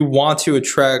You want to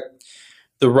attract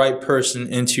the right person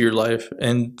into your life,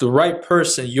 and the right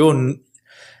person,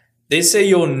 they say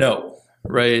you'll know,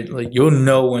 right? Like you'll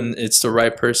know when it's the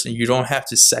right person. You don't have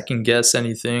to second guess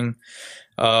anything.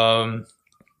 Damn,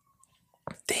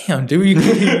 dude, you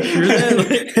can hear that?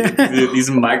 Like, Dude, these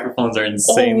microphones are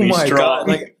insanely strong. God,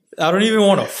 like I don't even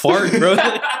want to fart, bro.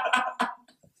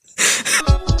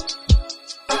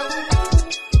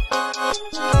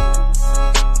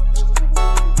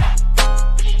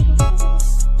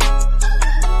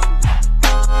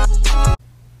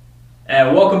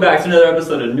 And welcome back to another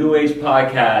episode of New Age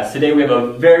Podcast. Today we have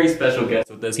a very special guest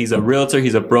with us. He's a realtor,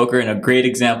 he's a broker, and a great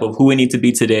example of who we need to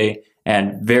be today,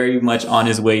 and very much on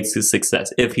his way to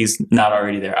success, if he's not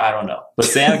already there. I don't know. But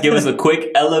Sam, give us a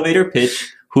quick elevator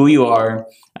pitch, who you are,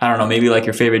 I don't know, maybe like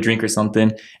your favorite drink or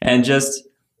something, and just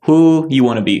who you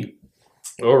want to be.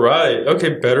 All right.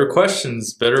 Okay. Better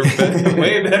questions.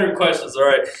 Way better questions. All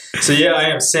right. So yeah, I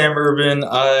am Sam Urban.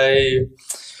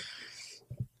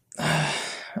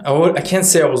 I can't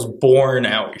say I was born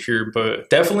out here, but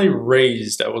definitely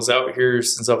raised. I was out here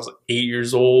since I was 8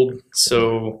 years old.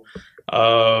 So,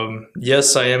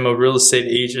 yes, I am a real estate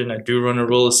agent. I do run a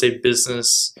real estate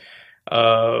business.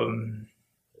 That's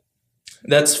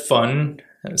fun.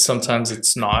 Sometimes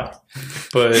it's not,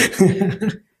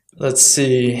 but let's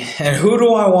see. And who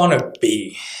do I want to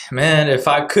be? Man, if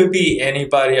I could be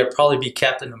anybody, I'd probably be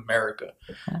Captain America.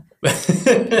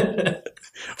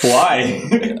 Why?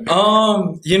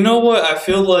 You know what? I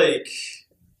feel like,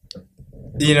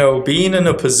 being in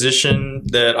a position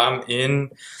that I'm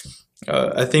in,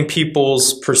 I think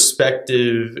people's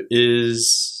perspective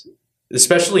is,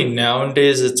 especially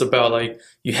nowadays, it's about like,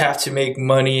 you have to make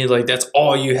money, like that's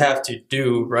all you have to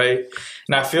do, right?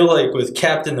 And I feel like with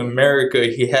Captain America,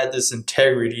 he had this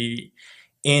integrity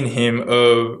in him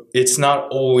of, it's not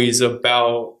always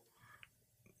about,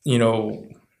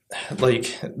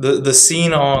 like the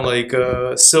scene on like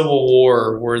Civil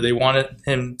War where they wanted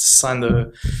him to sign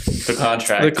the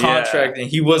contract, yeah. And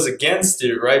he was against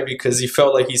it, right? Because he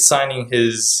felt like he's signing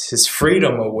his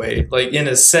freedom away. Like in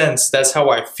a sense, that's how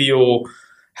I feel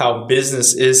how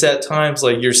business is at times.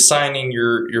 Like you're signing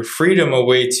your freedom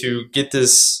away to get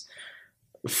this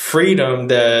freedom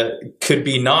that could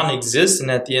be non-existent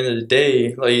at the end of the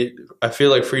day. Like I feel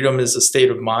like freedom is a state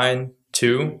of mind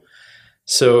too.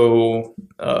 So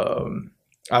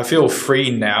I feel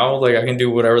free now, like I can do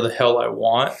whatever the hell I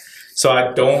want. So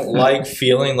I don't like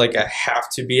feeling like I have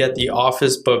to be at the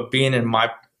office, but being in my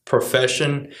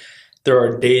profession, there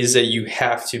are days that you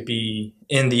have to be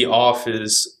in the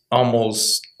office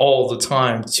almost all the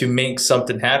time to make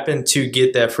something happen, to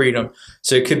get that freedom.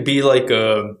 So it could be like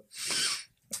a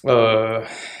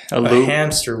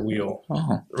hamster wheel,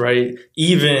 right?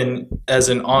 Even as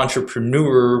an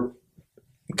entrepreneur,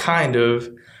 kind of,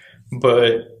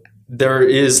 but there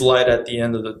is light at the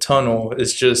end of the tunnel.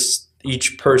 It's just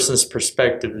each person's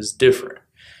perspective is different,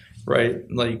 right?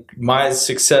 Like my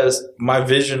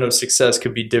vision of success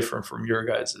could be different from your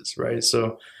guys's, right?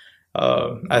 So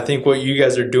I think what you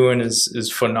guys are doing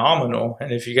is phenomenal,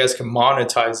 and if you guys can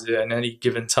monetize it at any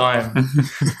given time,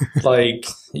 like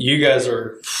you guys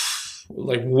are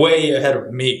like way ahead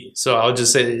of me. So I'll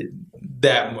just say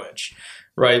that much,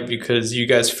 right? Because you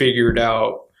guys figured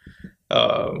out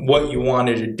what you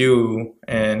wanted to do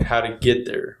and how to get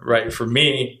there, right? For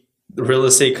me, the real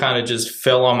estate kind of just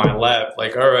fell on my lap.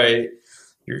 Like, all right,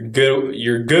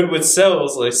 you're good with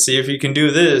sales. Let's see if you can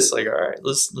do this. Like, all right,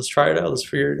 let's try it out. Let's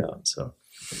figure it out.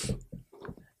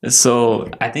 So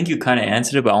I think you kind of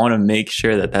answered it, but I want to make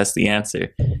sure that that's the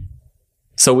answer.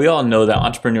 So we all know that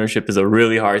entrepreneurship is a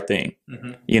really hard thing.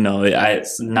 Mm-hmm.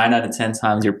 It's 9 out of 10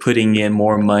 times you're putting in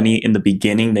more money in the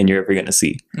beginning than you're ever going to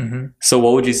see. Mm-hmm. So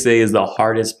what would you say is the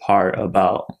hardest part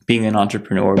about being an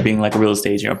entrepreneur, being like a real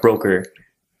estate agent, a broker,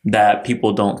 that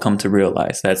people don't come to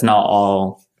realize? That's not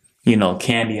all,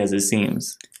 candy as it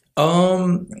seems.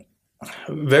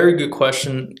 Very good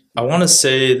question. I want to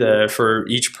say that for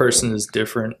each person is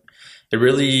different.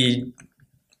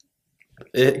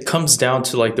 It comes down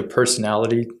to like the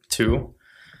personality too.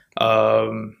 I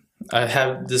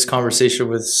have this conversation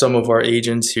with some of our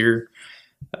agents here,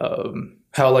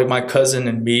 how like my cousin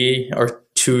and me are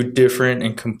two different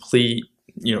and complete,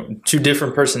 two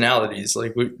different personalities.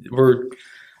 Like we're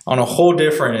on a whole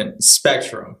different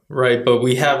spectrum, right? But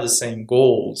we have the same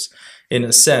goals in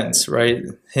a sense, right?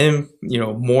 Him,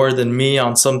 more than me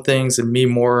on some things, and me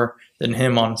more than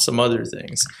him on some other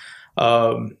things.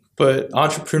 But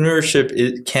entrepreneurship,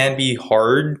 it can be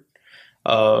hard.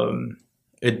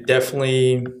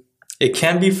 It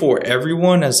can be for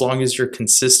everyone as long as you're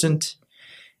consistent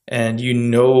and you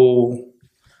know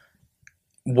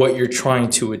what you're trying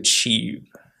to achieve.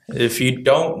 If you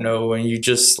don't know and you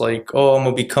just like, oh, I'm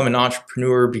gonna become an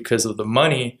entrepreneur because of the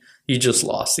money, you just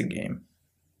lost the game.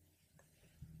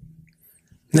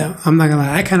 No, I'm not gonna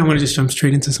lie. I kind of want to just jump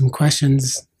straight into some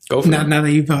questions. Go for it. Now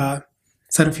that you've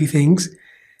said a few things,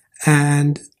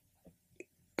 and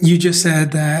you just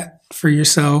said that for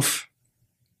yourself,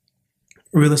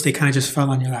 real estate kind of just fell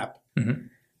on your lap. Mm-hmm.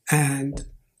 And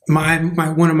my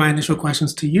one of my initial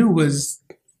questions to you was,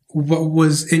 what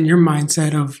was in your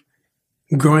mindset of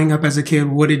growing up as a kid?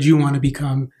 What did you want to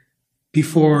become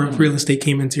before real estate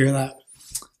came into your lap?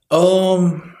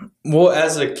 Well,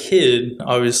 as a kid,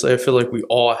 obviously, I feel like we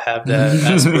all have that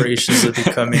aspirations of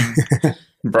becoming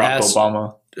Barack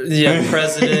Obama. Yeah,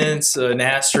 presidents, an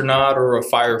astronaut, or a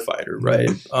firefighter, right?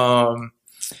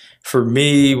 For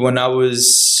me, when I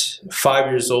was 5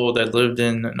 years old, I lived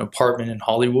in an apartment in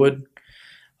Hollywood.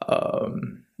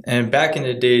 And back in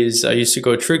the days, I used to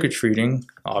go trick-or-treating,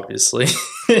 obviously.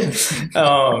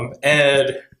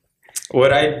 And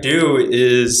what I'd do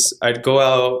is I'd go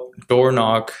out, door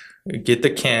knock, get the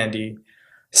candy,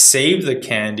 save the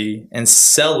candy, and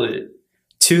sell it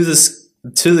to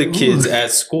the kids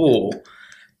at school.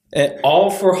 And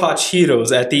all for hot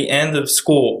Cheetos at the end of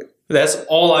school. That's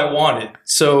all I wanted.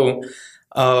 So,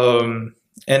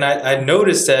 and I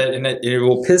noticed that, and it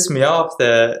will piss me off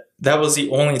that was the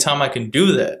only time I can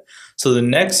do that. So the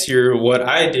next year, what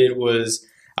I did was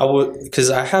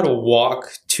because I had to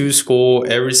walk to school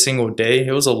every single day.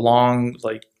 It was a long,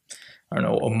 like, I don't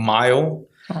know, a mile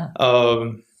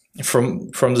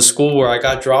from the school where I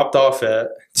got dropped off at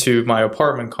to my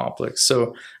apartment complex.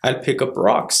 So I'd pick up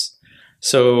rocks.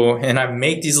 So, and I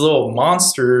make these little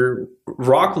monster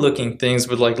rock looking things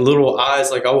with like little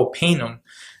eyes, like I will paint them.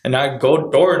 And I'd go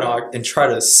door knock and try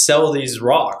to sell these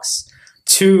rocks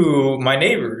to my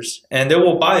neighbors, and they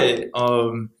will buy it.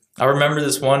 I remember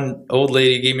this one old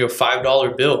lady gave me a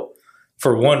 $5 bill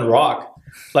for one rock.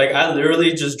 Like, I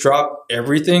literally just dropped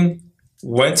everything,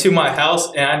 went to my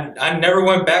house, and I never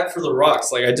went back for the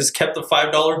rocks. Like, I just kept the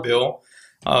 $5 bill,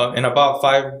 and I bought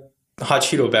 5 hot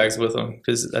Cheeto bags with them,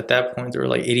 because at that point they were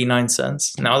like 89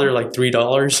 cents. Now they're like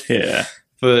 $3. Yeah.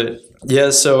 But yeah,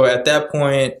 so at that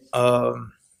point,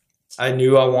 I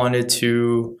knew I wanted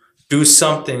to do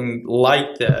something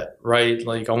like that, right?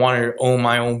 Like, I wanted to own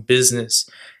my own business,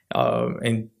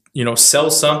 and, you know,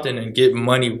 sell something and get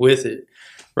money with it,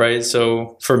 right?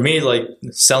 So for me, like,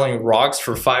 selling rocks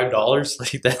for $5,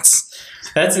 like,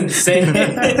 that's insane.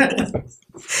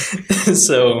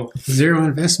 So zero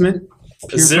investment.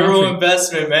 Zero profit.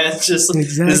 investment, man. Just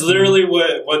Exactly. It's literally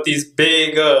what these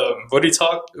big the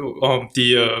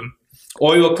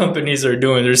oil companies are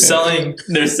doing. They're selling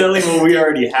what we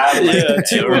already have. Like,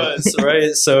 to us,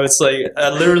 right? So it's like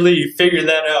I literally figured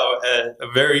that out at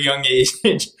a very young age.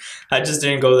 I just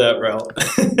didn't go that route.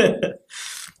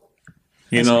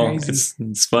 You That's know, crazy.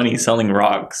 it's funny selling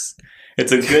rocks.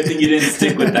 It's a good thing you didn't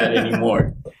stick with that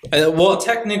anymore. Well,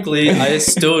 technically, I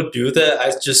still do that.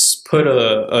 I just put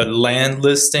a land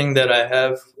listing that I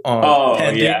have on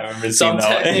pending. Yeah, I remember So seeing I'm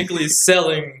that. technically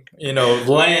selling, you know,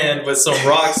 land with some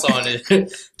rocks on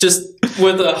it, just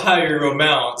with a higher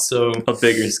amount. So A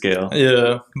bigger scale.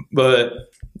 yeah, but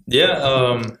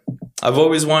yeah, I've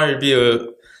always wanted to be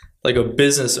a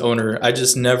business owner. I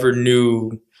just never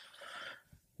knew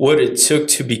what it took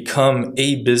to become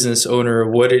a business owner,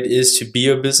 what it is to be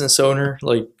a business owner.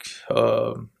 Like,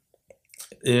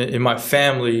 in my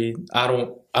family, I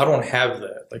don't have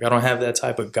that. Like, I don't have that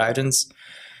type of guidance.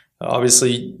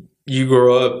 Obviously, you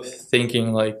grow up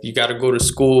thinking like you got to go to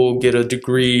school, get a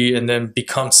degree, and then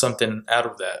become something out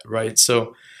of that, right?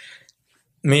 So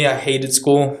me, I hated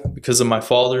school because of my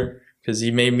father, because he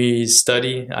made me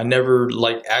study. I never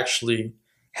like actually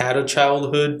had a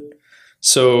childhood.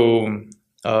 So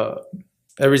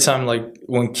every time, like,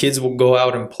 when kids would go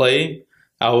out and play,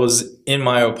 I was in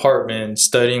my apartment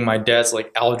studying my dad's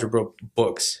like algebra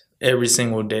books every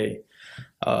single day.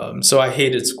 So I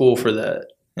hated school for that.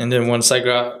 And then once I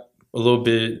got a little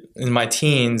bit in my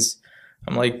teens,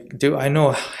 I'm like, dude, I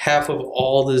know half of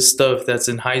all this stuff that's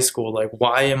in high school. Like,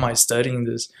 why am I studying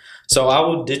this? So I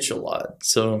would ditch a lot.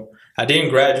 So I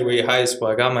didn't graduate high school.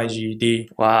 I got my GED.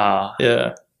 Wow.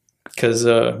 Yeah, because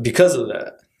of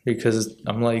that. Because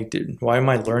I'm like, dude, why am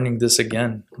I learning this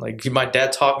again? Like, my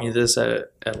dad taught me this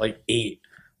at like 8.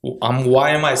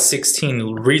 Why am I 16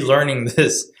 relearning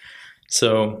this?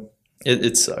 So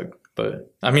it sucked.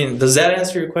 But I mean, does that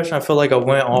answer your question? I feel like I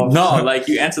went off. No, like,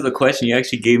 you answered the question. You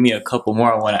actually gave me a couple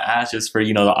more I want to ask, just for,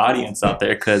 you know, the audience out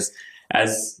there. Because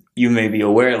as you may be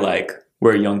aware, like,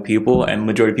 we're young people, and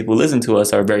majority of people listen to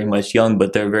us are very much young,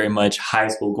 but they're very much high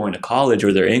school going to college,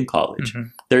 or they're in college.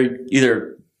 Mhm. They're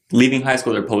either leaving high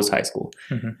school or post high school.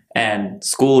 And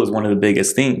school is one of the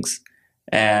biggest things.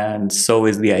 And so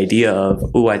is the idea of,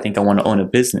 oh, I think I want to own a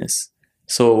business.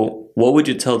 So what would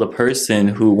you tell the person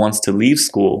who wants to leave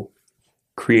school,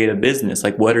 create a business?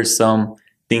 Like, what are some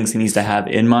things he needs to have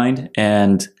in mind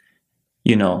and,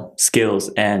 you know,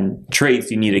 skills and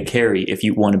traits you need to carry if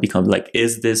you want to become, like,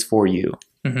 is this for you?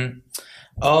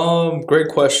 Great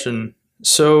question.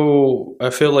 So I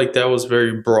feel like that was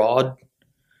very broad.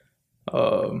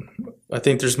 I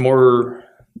think there's more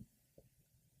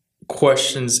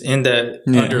questions in that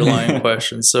underlying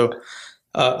question. So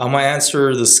I'm gonna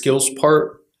answer the skills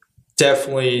part.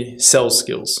 Definitely sales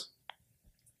skills.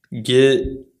 Get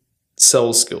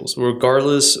sales skills.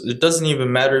 Regardless, it doesn't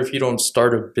even matter if you don't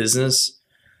start a business.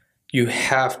 You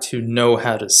have to know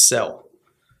how to sell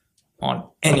on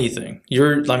anything.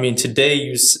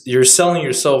 Today you're selling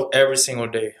yourself every single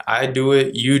day. I do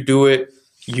it, you do it,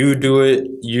 you do it,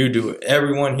 you do it.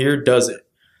 Everyone here does it.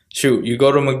 Shoot, you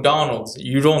go to McDonald's,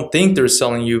 you don't think they're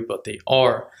selling you, but they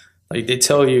are. Like, they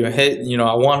tell you, hey, you know,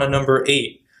 I want a number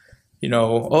 8. You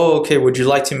know, oh, okay, would you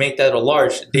like to make that a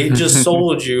large? They just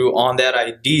sold you on that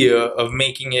idea of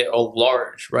making it a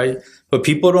large, right? But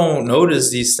people don't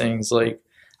notice these things. Like,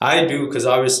 I do, because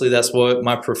obviously that's what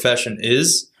my profession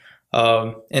is.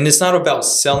 And it's not about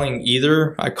selling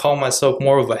either. I call myself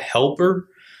more of a helper.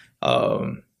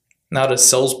 Not a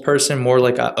salesperson, more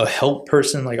like a help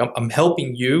person. Like, I'm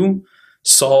helping you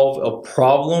solve a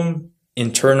problem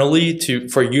internally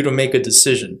for you to make a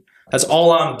decision. That's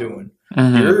all I'm doing.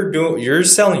 You're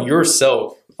selling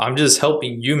yourself. I'm just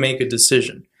helping you make a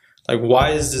decision. Like,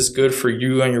 why is this good for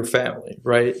you and your family,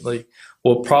 right? Like,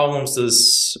 what problems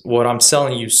does what I'm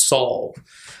selling you solve?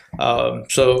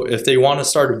 So if they want to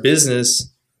start a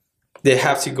business, they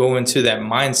have to go into that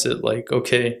mindset. Like,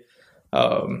 okay,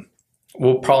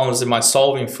 what problems am I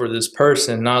solving for this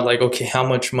person? Not like, okay, how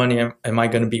much money am I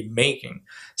going to be making?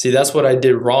 See, that's what I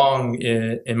did wrong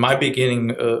in my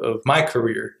beginning of my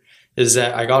career, is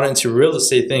that I got into real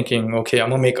estate thinking, okay, I'm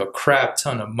going to make a crap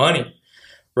ton of money,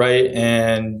 right?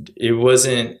 And it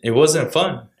wasn't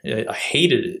fun. I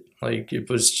hated it. Like, it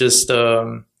was just,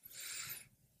 it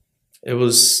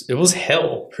was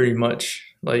hell pretty much.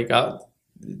 Like,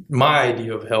 my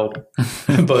idea of hell,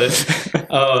 but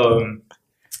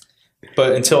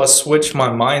until I switched my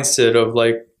mindset of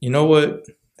like, you know what,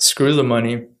 screw the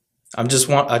money. I just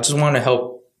want to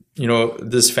help, you know,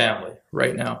 this family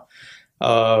right now.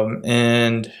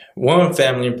 And one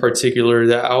family in particular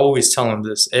that I always tell them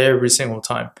this every single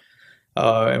time.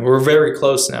 And we're very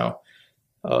close now.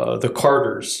 The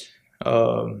Carters.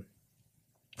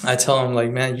 I tell them,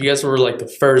 like, man, you guys were like the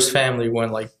first family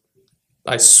when like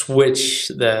I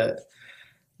switched that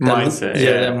mindset.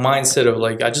 That mindset of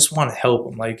like, I just want to help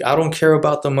them. Like, I don't care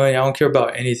about the money. I don't care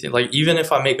about anything. Like, even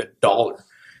if I make $1,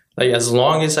 like, as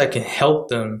long as I can help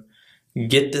them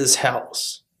get this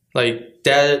house, like,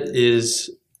 that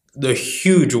is the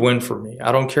huge win for me.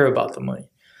 I don't care about the money.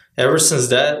 Ever since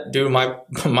that, dude,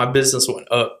 my business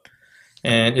went up,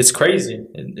 and it's crazy.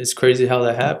 It's crazy how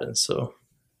that happens. So,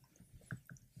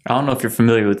 I don't know if you're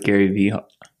familiar with Gary Vee.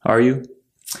 Are you?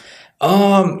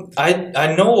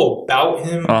 I know about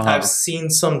him. I've seen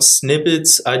some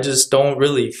snippets. I just don't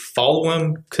really follow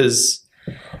him because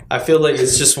I feel like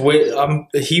it's just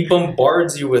he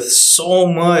bombards you with so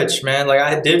much, man. Like,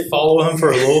 I did follow him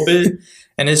for a little bit,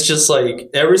 and it's just like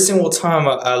every single time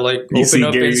I like open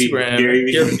up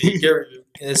Instagram, Gary.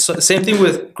 It's same thing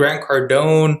with Grant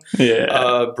Cardone,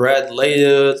 Brad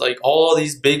Lea, like all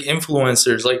these big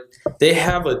influencers. Like, they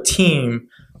have a team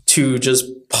to just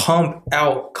pump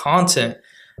out content.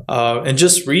 And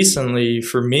just recently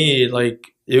for me,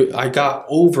 like, I got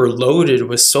overloaded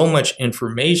with so much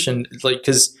information, like,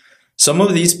 because some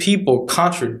of these people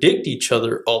contradict each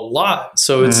other a lot.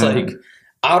 So it's like,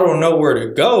 I don't know where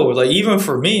to go. Like, even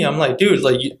for me, I'm like, dude,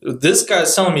 like, this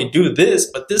guy's telling me do this,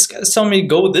 but this guy's telling me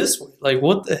go this way. Like,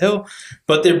 what the hell?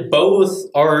 But they both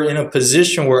are in a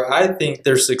position where I think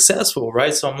they're successful,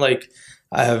 right? So I'm like,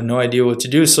 I have no idea what to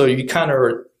do. So you kind of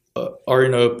are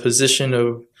in a position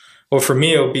of, or for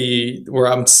me, it'll be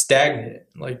where I'm stagnant.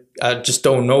 Like, I just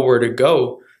don't know where to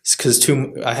go. It's because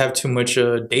I have too much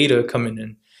data coming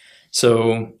in.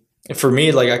 So for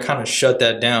me, like, I kind of shut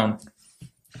that down.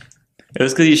 It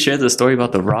was because you shared the story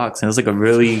about the rocks, and it was like a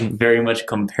really very much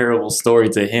comparable story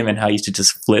to him and how he used to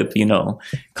just flip, you know,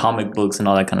 comic books and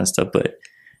all that kind of stuff. But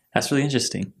that's really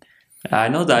interesting. I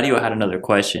know Dario had another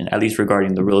question, at least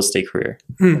regarding the real estate career.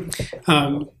 And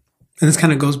this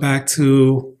kind of goes back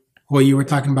to what you were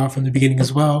talking about from the beginning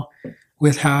as well,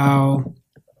 with how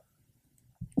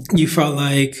you felt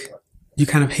like you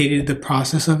kind of hated the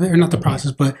process of it, or not the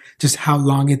process, but just how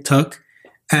long it took.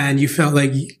 and you felt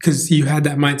like, because you had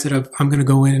that mindset of, I'm going to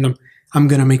go in and I'm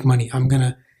going to make money. I'm going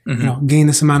to, gain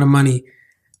this amount of money.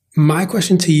 My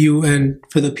question to you, and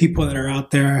for the people that are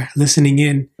out there listening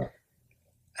in,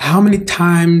 how many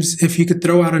times, if you could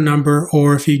throw out a number,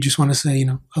 or if you just want to say,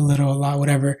 a little, a lot,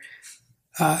 whatever,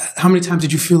 how many times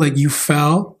did you feel like you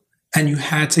fell and you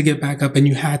had to get back up and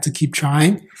you had to keep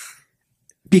trying?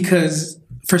 Because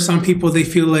for some people, they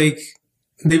feel like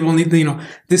they've only,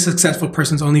 this successful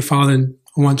person's only fallen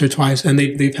once or twice and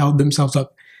they've held themselves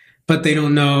up, but they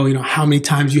don't know, how many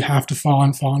times you have to fall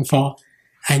and fall and fall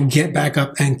and get back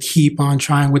up and keep on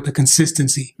trying with the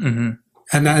consistency. Mm-hmm.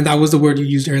 And that was the word you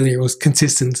used earlier, was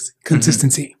consistency.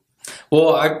 Mm-hmm.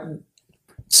 Well,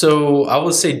 I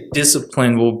would say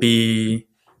discipline will be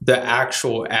the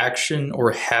actual action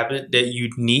or habit that you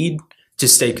need to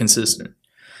stay consistent.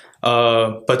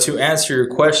 But to answer your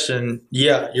question,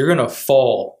 yeah, you're going to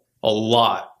fall a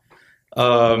lot.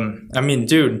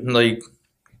 Dude, like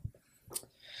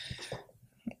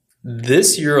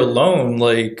this year alone,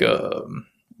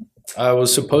 I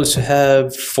was supposed to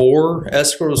have 4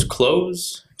 escrows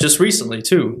close just recently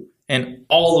too. And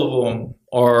all of them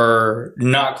are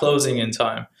not closing in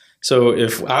time. So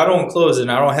if I don't close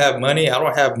and I don't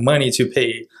have money to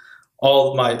pay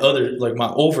all of my other,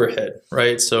 my overhead,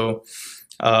 right? So,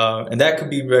 and that could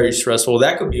be very stressful.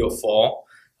 That could be a fall.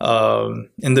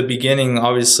 In the beginning,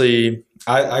 obviously,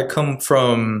 I come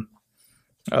from,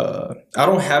 I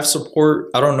don't have support.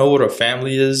 I don't know what a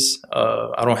family is.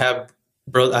 I don't have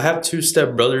I have 2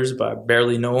 step brothers, but I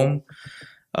barely know them.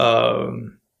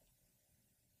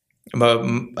 But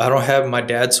I don't have my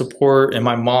dad's support, and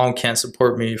my mom can't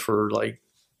support me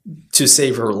to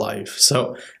save her life.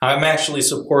 So I'm actually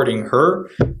supporting her.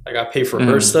 I pay for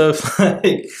her stuff.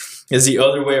 It's the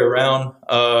other way around.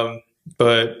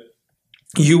 But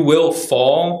you will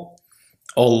fall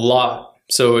a lot.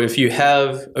 So if you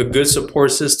have a good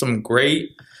support system, great.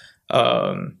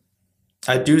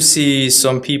 I do see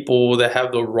some people that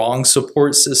have the wrong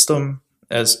support system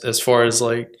as far as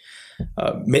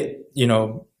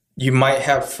you might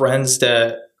have friends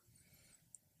that,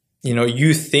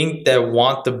 you think that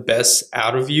want the best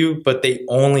out of you, but they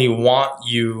only want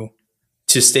you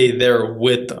to stay there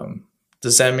with them.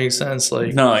 Does that make sense?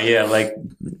 No, yeah,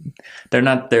 they're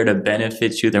not there to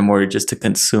benefit you. They're more just to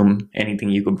consume anything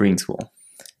you could bring to them.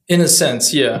 In a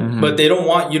sense, yeah. Mm-hmm. But they don't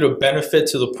want you to benefit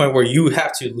to the point where you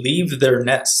have to leave their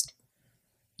nest.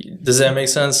 Does that make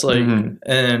sense?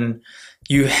 And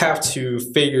you have to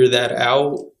figure that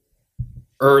out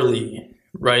early,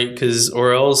 right?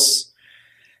 Or else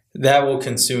that will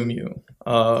consume you.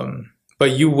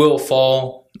 But you will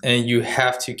fall and you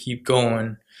have to keep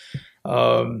going.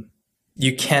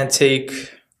 You can't take...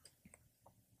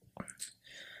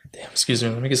 Damn, excuse me.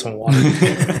 Let me get some water.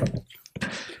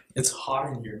 It's hot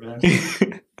in here, man.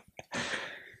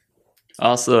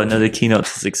 Also, another keynote to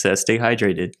success: stay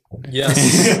hydrated.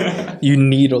 Yes, you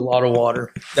need a lot of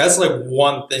water. That's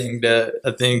one thing that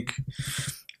I think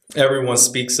everyone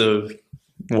speaks of.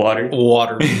 Water.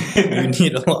 You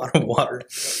need a lot of water.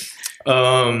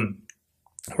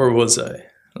 Where was I?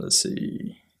 Let's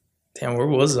see. Damn, where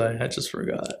was I? I just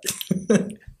forgot.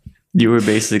 You were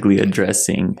basically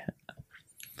addressing.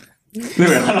 You too.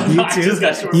 I just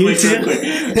got short. You too.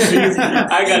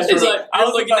 I got short. I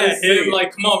was looking at him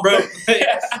come on,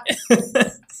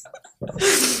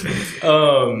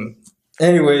 bro.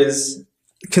 Anyways,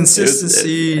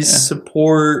 consistency,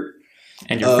 support,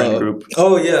 and your friend group.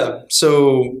 Oh yeah.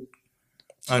 So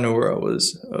I know where I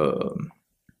was.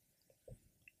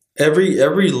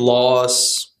 Every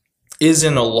loss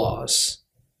isn't a loss.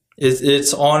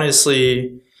 It's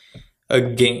honestly a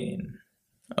gain.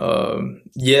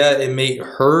 Yeah, it may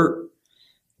hurt,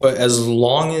 but as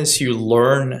long as you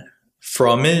learn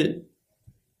from it,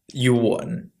 you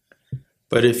won.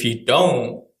 But if you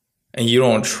don't, and you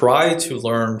don't try to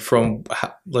learn from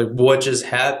what just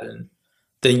happened,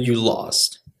 then you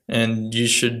lost. And you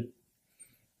should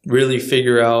really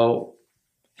figure out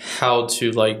how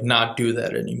to not do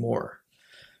that anymore.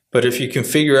 But if you can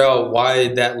figure out why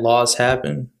that loss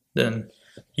happened, then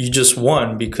you just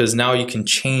won, because now you can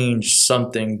change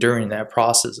something during that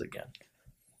process again.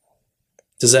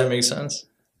 Does that make sense?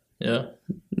 Yeah.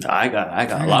 I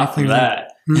got a lot from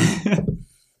that.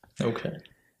 Okay.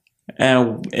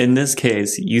 And in this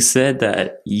case, you said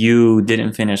that you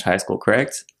didn't finish high school,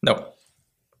 correct? No.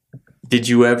 Did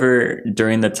you ever,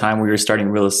 during the time where you were starting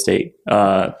real estate,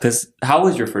 because how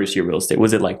was your first year real estate?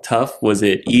 Was it tough? Was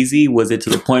it easy? Was it to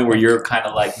the point where you're kind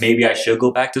of maybe I should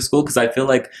go back to school? Because I feel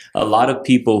like a lot of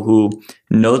people who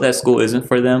know that school isn't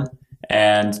for them,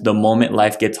 and the moment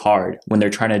life gets hard, when they're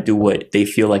trying to do what they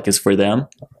feel like is for them,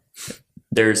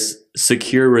 there's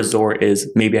secure resort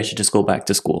is maybe I should just go back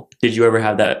to school. Did you ever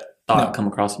have that thought come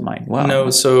across your mind? Wow. No.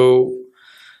 So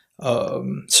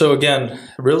again,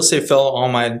 real estate fell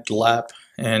on my lap,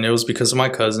 and it was because of my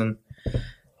cousin.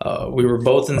 We were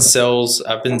both in sales.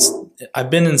 I've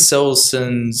been in sales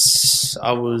since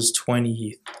I was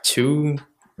 22,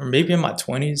 or maybe in my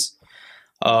 20s.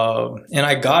 And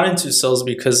I got into sales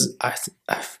because I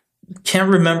can't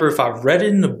remember if I read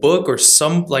it in a book or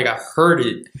I heard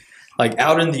it like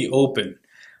out in the open.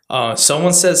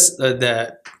 Someone says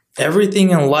that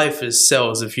everything in life is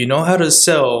sales. If you know how to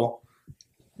sell,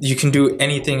 you can do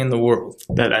anything in the world.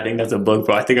 I think that's a book,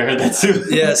 bro. I think I heard that too.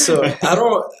 Yeah, so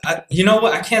you know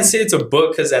what? I can't say it's a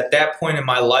book because at that point in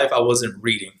my life, I wasn't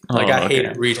reading. I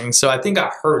hated reading. So I think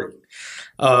I heard it.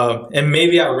 And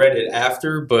maybe I read it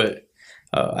after, but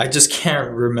I just can't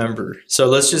remember. So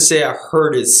let's just say I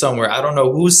heard it somewhere. I don't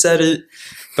know who said it,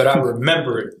 but I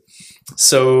remember it.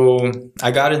 So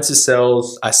I got into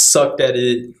sales. I sucked at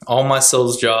it. All my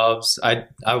sales jobs, I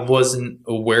wasn't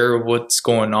aware of what's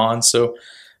going on. So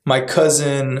my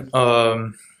cousin,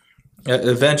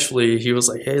 eventually he was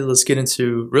like, hey, let's get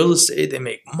into real estate. They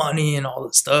make money and all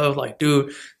this stuff. Like,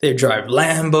 dude, they drive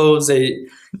Lambos.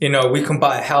 We can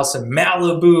buy a house in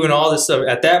Malibu and all this stuff.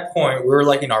 At that point, we were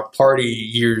like in our party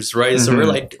years, right? Mm-hmm. So we're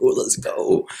like, dude, let's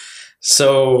go.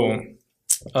 So,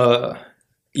 so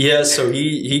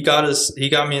he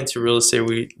got me into real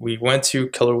estate. We went to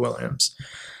Keller Williams.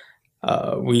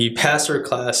 We passed our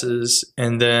classes,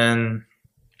 and then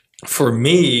for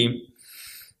me,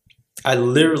 I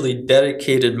literally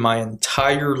dedicated my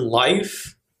entire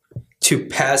life to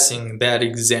passing that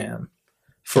exam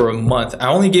for a month. I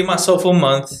only gave myself a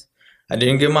month. I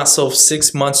didn't give myself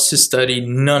 6 months to study.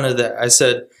 None of that. I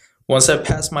said, once I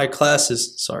pass my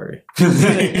classes,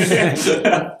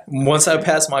 once I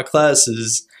pass my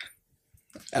classes,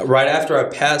 right after I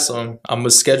pass them, I'm going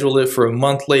to schedule it for a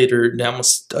month later. Then I'm going to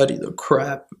study the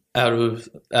crap out of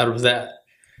that.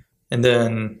 And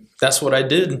then that's what I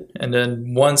did. And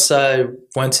then once I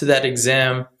went to that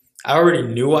exam, I already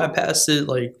knew I passed it.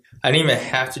 Like, I didn't even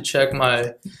have to check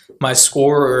my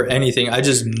score or anything. I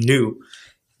just knew.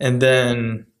 And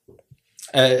then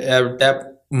at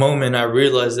that moment, I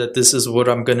realized that this is what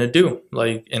I'm going to do.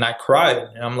 Like, and I cried.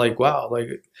 And I'm like, wow. Like,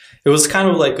 it was kind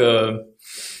of like a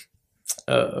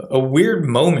weird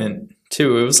moment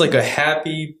too. It was like a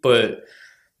happy, but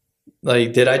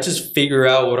like, did I just figure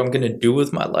out what I'm going to do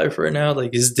with my life right now?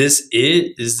 Like, is this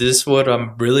it? Is this what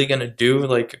I'm really going to do?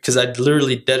 Like, because I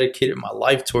literally dedicated my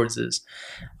life towards this.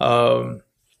 And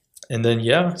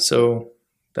then, so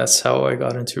that's how I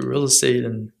got into real estate.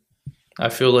 And I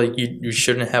feel like you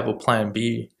shouldn't have a plan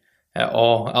B at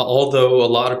all. Although a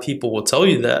lot of people will tell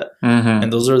you that. Mm-hmm.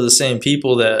 And those are the same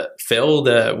people that failed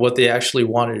at what they actually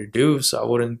wanted to do. So I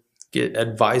wouldn't get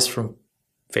advice from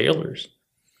failures.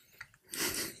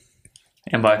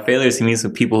 And by failures, he means the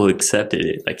people who accepted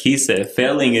it. Like he said,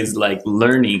 failing is like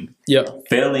learning. Yeah.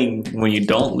 Failing when you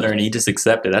don't learn, you just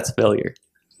accept it. That's failure.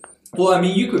 Well, I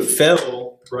mean, you could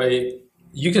fail, right?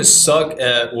 You can suck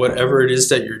at whatever it is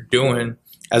that you're doing,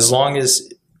 as long as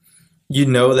you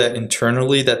know that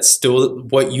internally that's still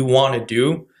what you want to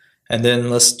do. And then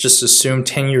let's just assume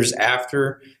 10 years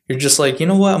after, you're just like, you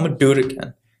know what, I'm going to do it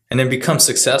again. And then become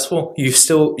successful. You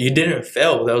didn't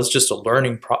fail. That was just a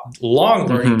long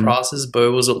learning process, but it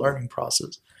was a learning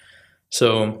process.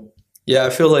 So, yeah,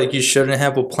 I feel like you shouldn't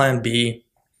have a plan B.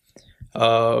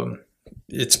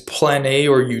 It's plan A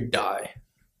or you die.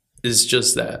 It's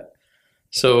just that.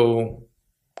 So,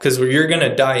 because you're going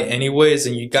to die anyways,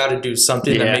 and you got to do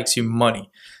something that makes you money.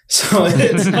 So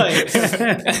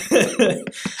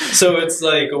it's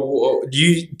like,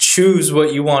 you choose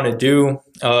what you want to do,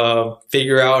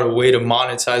 figure out a way to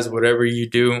monetize whatever you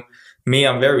do. Me,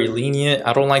 I'm very lenient.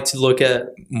 I don't like to look at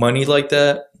money like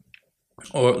that,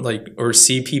 or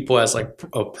see people as like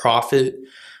a profit,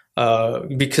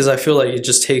 because I feel like it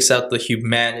just takes out the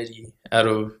humanity out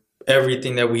of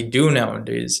everything that we do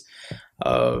nowadays.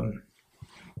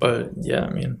 But yeah, I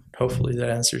mean, hopefully that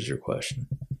answers your question.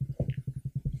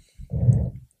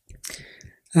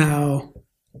 Now,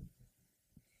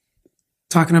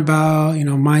 talking about,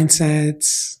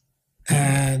 mindsets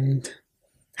and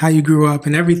how you grew up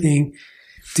and everything,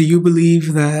 do you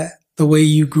believe that the way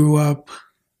you grew up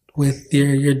with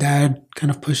your dad kind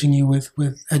of pushing you with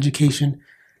education,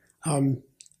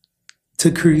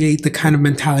 to create the kind of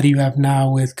mentality you have now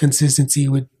with consistency,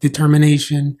 with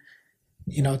determination,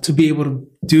 to be able to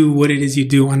do what it is you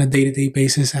do on a day-to-day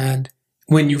basis, and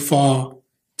when you fall,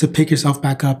 to pick yourself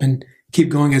back up and keep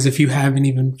going as if you haven't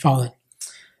even fallen?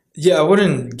 Yeah, I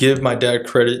wouldn't give my dad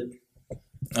credit.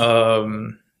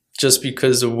 just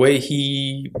because the way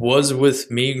he was with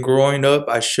me growing up,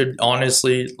 I should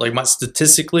honestly, like,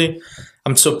 statistically,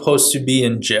 I'm supposed to be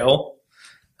in jail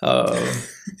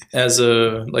as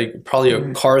a, like, probably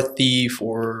a car thief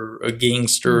or a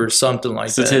gangster or something like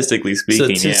Statistically that.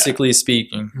 Speaking, Statistically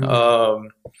speaking.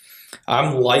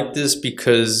 I'm like this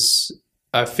because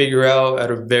I figure out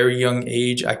at a very young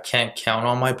age I can't count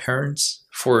on my parents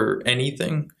for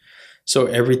anything. So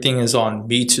everything is on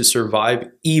me to survive,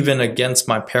 even against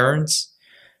my parents.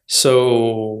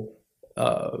 So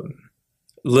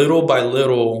little by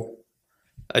little,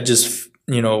 I just,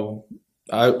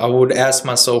 I would ask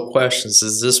myself questions.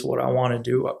 Is this what I want to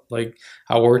do? Like,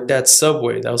 I worked at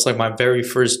Subway. That was like my very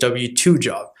first W-2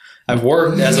 job. I've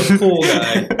worked as a pool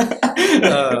guy.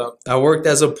 I worked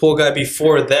as a pool guy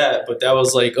before that, but that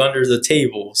was like under the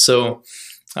table. So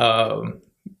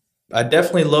I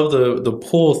definitely love the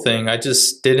pool thing. I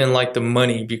just didn't like the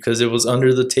money because it was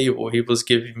under the table. He was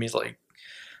giving me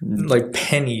like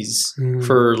pennies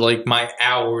for like my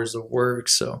hours of work.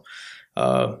 So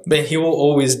but he will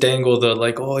always dangle the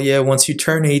like, oh yeah, once you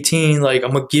turn 18, like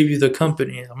I'm gonna give you the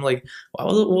company. I'm like, why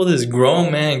will this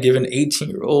grown man give an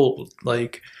 18-year-old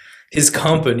like his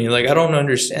company? Like, I don't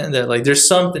understand that. Like, there's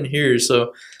something here.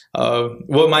 So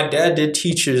what my dad did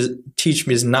teach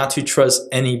me is not to trust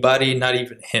anybody, not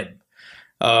even him.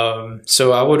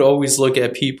 So I would always look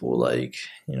at people like,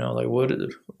 like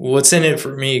what's in it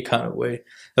for me kind of way.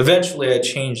 Eventually I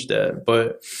changed that,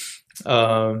 but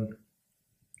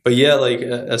yeah, like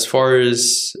as far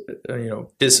as,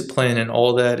 discipline and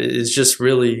all that, is just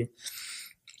really,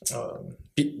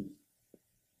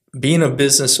 being a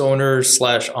business owner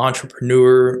 /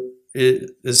 entrepreneur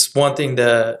is one thing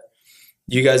that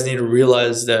you guys need to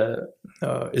realize that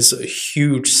is a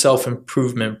huge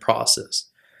self-improvement process.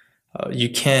 You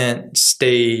can't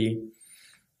stay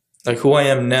like who I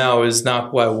am now is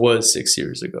not who I was 6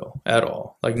 years ago at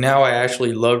all. Like now I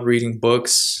actually love reading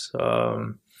books.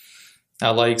 I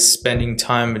like spending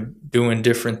time doing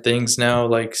different things now,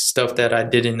 like stuff that I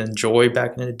didn't enjoy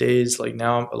back in the days. Like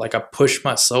now, like I push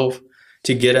myself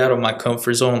to get out of my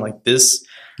comfort zone like this.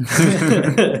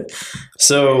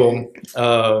 So,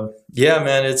 yeah,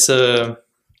 man, it's I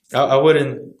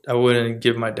wouldn't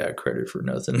give my dad credit for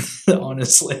nothing,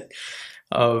 honestly.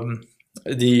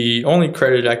 The only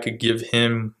credit I could give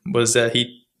him was that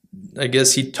I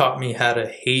guess he taught me how to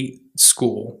hate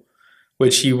school,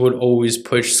 which he would always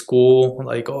push school.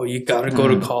 Like, oh, you got to go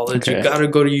to college. Okay. You got to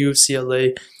go to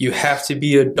UCLA. You have to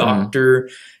be a doctor.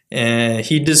 And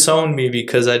he disowned me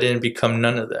because I didn't become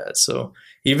none of that. So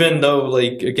even though,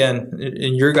 like, again,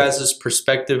 in your guys'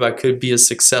 perspective, I could be a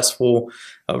successful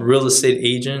real estate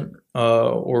agent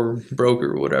or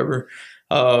broker or whatever.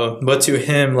 But to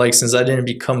him, like, since I didn't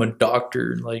become a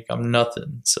doctor, like, I'm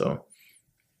nothing. So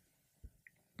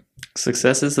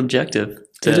success is subjective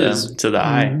to the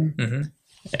eye. Mm-hmm.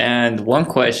 And one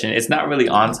question, it's not really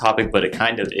on topic, but it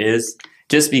kind of is,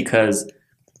 just because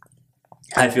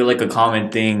I feel like a common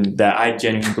thing that I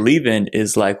genuinely believe in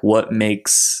is like what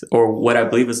makes, or what I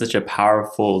believe is such a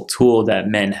powerful tool that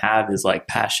men have is like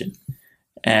passion.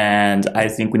 And I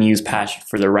think when you use passion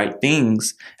for the right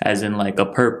things, as in like a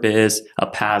purpose, a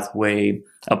pathway,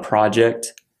 a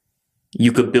project,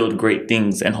 you could build great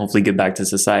things and hopefully give back to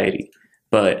society.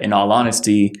 But in all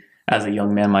honesty, as a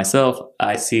young man myself,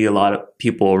 I see a lot of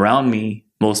people around me,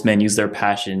 most men use their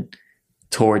passion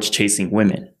towards chasing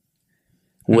women.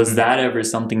 Was that ever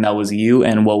something that was you,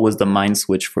 and what was the mind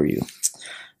switch for you?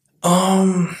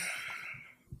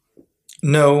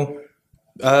 No.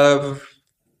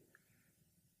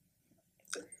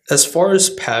 As far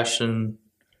as passion,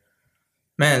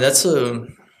 man, that's a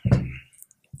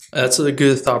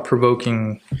good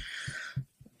thought-provoking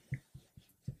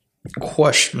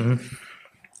question.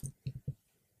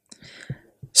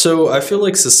 So I feel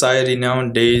like society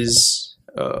nowadays,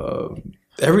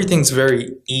 everything's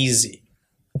very easy.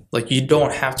 Like, you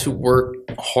don't have to work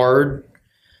hard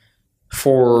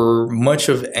for much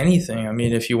of anything. I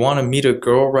mean, if you want to meet a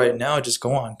girl right now, just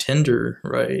go on Tinder,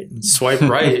 right? And swipe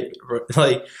right.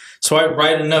 Like, swipe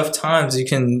right enough times, you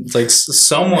can, like,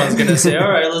 someone's going to say, all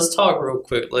right, let's talk real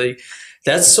quick. Like,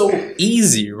 that's so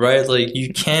easy, right? Like,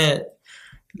 you can't,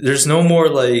 there's no more,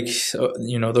 like,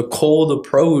 the cold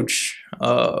approach.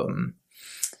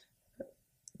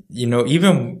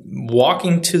 Even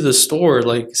walking to the store,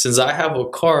 like, since I have a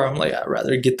car, I'm like, I'd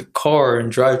rather get the car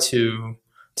and drive to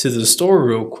the store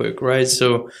real quick, right?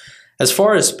 So as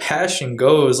far as passion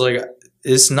goes, like,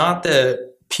 it's not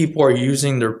that people are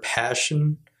using their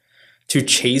passion to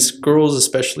chase girls,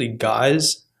 especially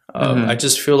guys. I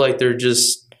just feel like they're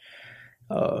just,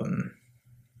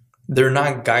 they're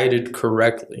not guided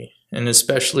correctly. and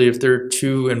especially if they're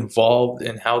too involved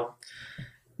in how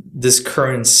this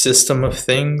current system of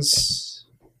things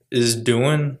is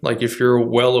doing. Like if you're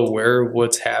well aware of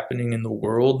what's happening in the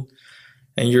world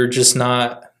and you're just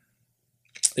not,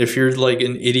 if you're like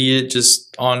an idiot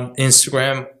just on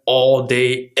Instagram all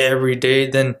day, every day,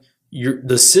 then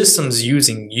the system's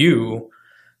using you,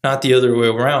 not the other way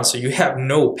around. So you have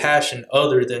no passion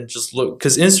other than just look,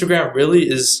 because Instagram really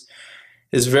is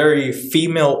very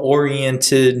female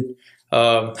oriented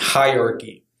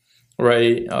hierarchy,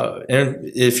 right? And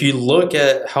if you look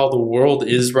at how the world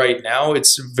is right now,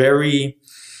 it's very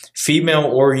female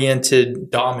oriented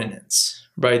dominance,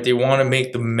 right? They want to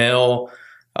make the male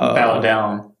bow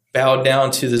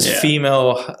down to this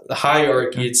female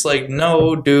hierarchy. It's like,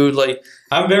 no, dude, like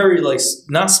I'm very like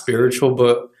not spiritual,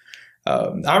 but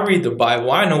I read the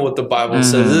Bible. I know what the Bible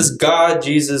says. This God,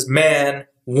 Jesus, man,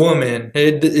 woman.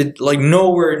 It like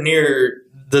nowhere near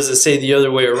does it say the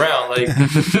other way around. Like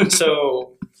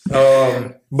so,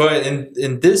 but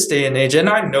in this day and age, and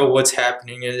I know what's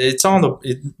happening. It's on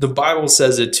the Bible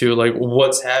says it too. Like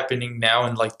what's happening now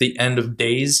in like the end of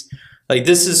days. Like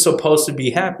this is supposed to be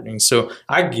happening. So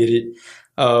I get it.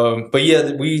 But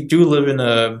yeah, we do live in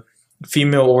a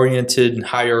female oriented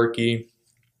hierarchy.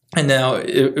 And now,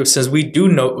 since we do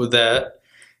know that,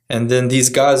 and then these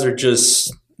guys are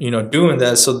just, doing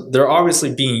that, so they're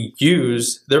obviously being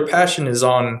used. Their passion is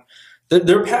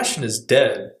their passion is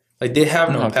dead. Like they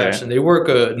have no passion. They work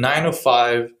a 9 to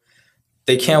 5.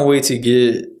 They can't wait to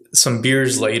get some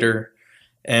beers later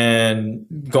and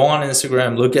go on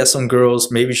Instagram, look at some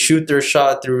girls, maybe shoot their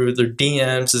shot through their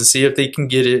DMs and see if they can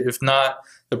get it. If not,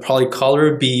 they'll probably call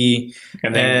her a B.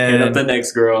 And then hit up the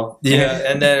next girl. Yeah,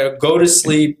 and then go to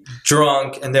sleep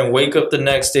drunk and then wake up the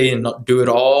next day and do it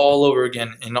all over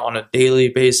again and on a daily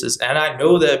basis. And I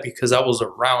know that because I was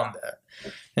around that.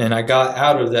 And I got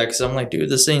out of that because I'm like,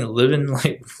 dude, this ain't living.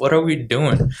 Like, what are we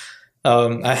doing?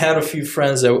 I had a few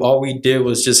friends that all we did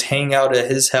was just hang out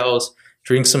at his house,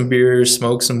 drink some beers,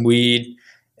 smoke some weed,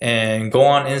 and go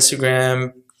on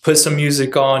Instagram, put some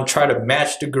music on, try to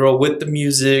match the girl with the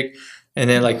music. And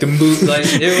then like the move, like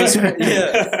it was,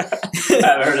 yeah.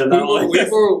 I've heard of that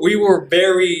one. We were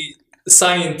very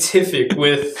scientific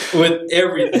with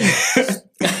everything.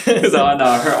 So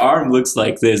no, her arm looks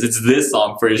like this. It's this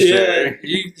song for sure.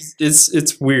 Yeah,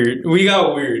 it's weird. We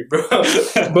got weird, bro.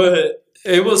 But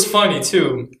it was funny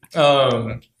too.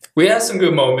 We had some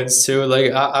good moments too.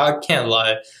 Like I can't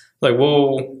lie. Like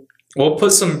we'll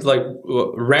put some like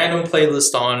random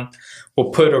playlist on.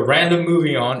 We'll put a random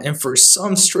movie on, and for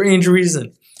some strange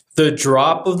reason, the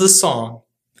drop of the song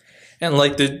and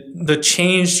like the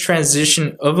change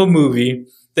transition of a movie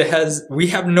that we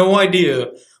have no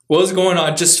idea what's going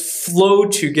on just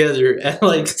flowed together at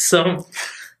like it's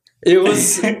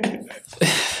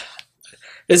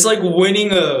like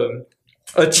winning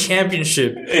a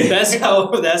championship. That's how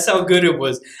good it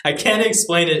was. I can't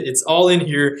explain it. It's all in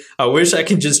here. I wish I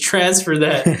could just transfer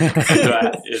that.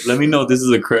 Let me know if this is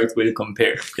a correct way to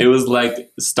compare. It was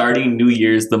like starting New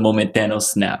Year's the moment Thanos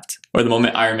snapped, or the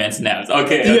moment Iron Man snaps.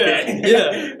 Okay.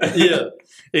 Yeah.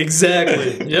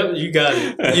 Exactly. Yep, you got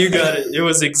it. It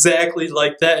was exactly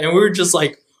like that, and we were just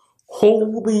like,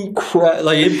 holy crap!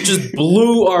 Like it just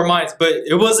blew our minds. But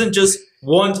it wasn't just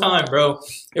one time, bro.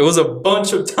 It was a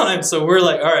bunch of times. So we're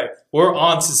like, all right, we're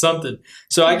on to something.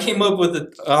 So I came up with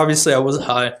it. Obviously, I was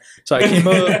high. So I came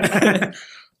up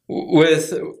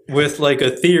with like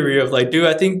a theory of like, dude,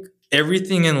 I think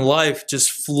everything in life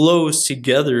just flows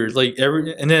together. Like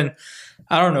and then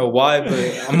I don't know why,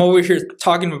 but I'm over here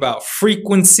talking about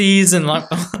frequencies and like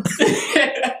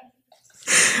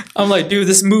I'm like, dude,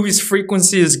 this movie's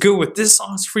frequency is good with this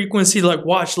song's frequency. Like,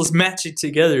 watch, let's match it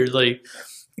together. Like,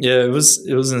 yeah, it was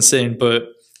insane. But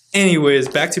anyways,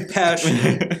 back to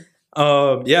passion.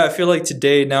 Yeah, I feel like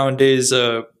nowadays,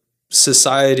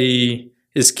 society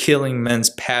is killing men's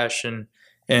passion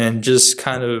and just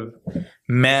kind of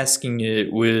masking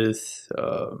it with,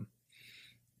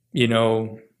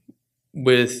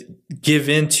 with give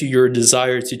in to your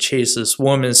desire to chase this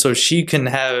woman so she can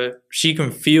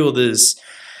feel this,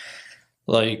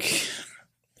 like,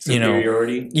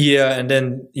 superiority. Yeah, and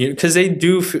then because they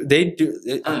do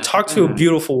talk to a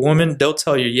beautiful woman, they'll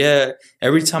tell you, yeah,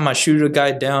 every time I shoot a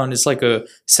guy down, it's like a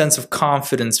sense of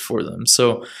confidence for them.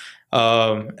 So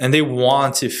and they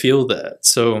want to feel that.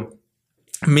 So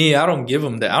me, I don't give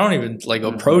them that. I don't even like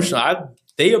approach them.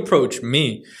 They approach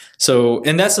me. So,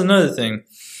 and that's another thing,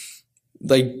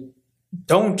 like,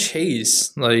 don't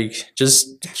chase, like,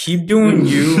 just keep doing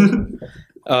you.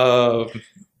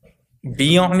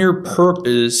 Be on your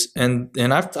purpose, and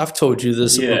I've told you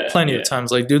this plenty of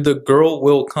times. Like, dude, the girl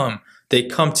will come. They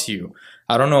come to you.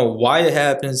 I don't know why it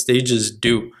happens. They just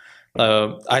do.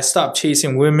 I stopped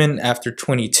chasing women after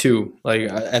 22. Like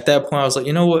at that point, I was like,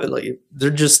 you know what? Like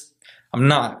I'm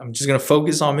just gonna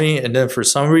focus on me. And then for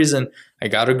some reason, I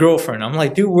got a girlfriend. I'm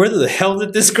like, dude, where the hell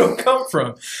did this girl come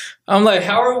from? I'm like,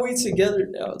 how are we together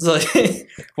now? It's like,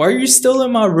 why are you still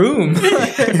in my room?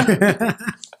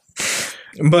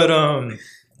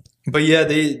 But yeah,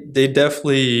 they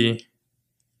definitely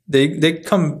they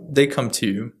come to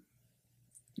you.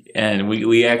 And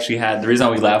we actually had, the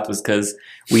reason we laughed was because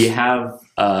we have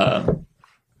a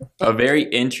very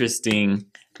interesting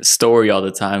story all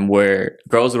the time where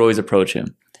girls would always approach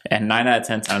him, and 9 out of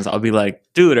 10 times I'll be like,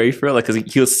 dude, are you for real? Like,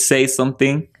 because he'll say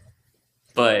something,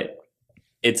 but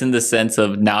it's in the sense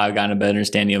of, now I've gotten a better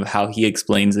understanding of how he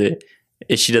explains it,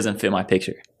 is she doesn't fit my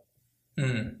picture.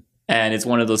 And it's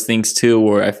one of those things too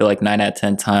where I feel like 9 out of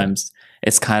 10 times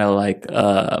it's kind of like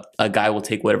a guy will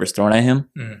take whatever's thrown at him,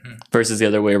 versus the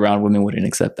other way around, women wouldn't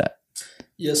accept that.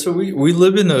 Yeah, so we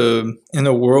live in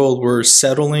a world where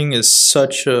settling is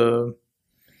such a,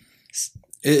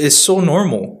 it's so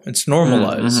normal. It's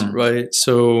normalized, right?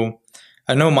 So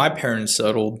I know my parents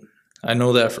settled. I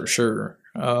know that for sure.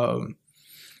 And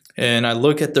I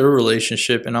look at their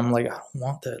relationship and I'm like, I don't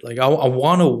want that. Like I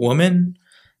want a woman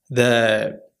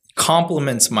that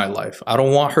complements my life. I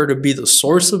don't want her to be the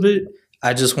source of it.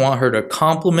 I just want her to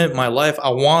complement my life. I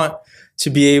want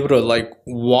to be able to like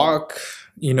walk,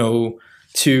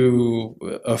 to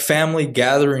a family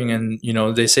gathering and,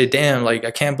 they say, damn, like,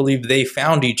 I can't believe they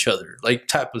found each other, like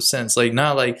type of sense. Like,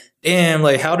 not like, damn,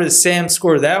 like, how did Sam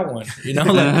score that one? You know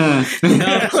what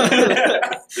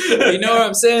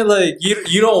I'm saying? Like,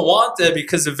 you don't want that,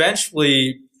 because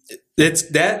eventually it's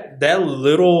that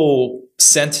little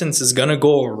sentence is going to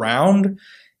go around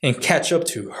and catch up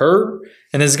to her.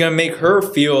 And it's going to make her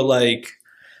feel like,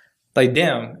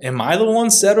 damn, am I the one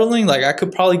settling? Like, I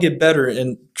could probably get better.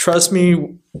 And trust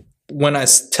me when I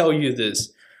tell you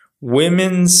this,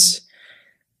 women's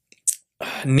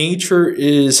nature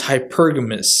is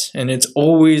hypergamous. And it's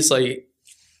always like,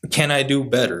 can I do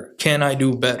better? Can I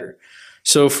do better?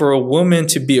 So for a woman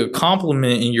to be a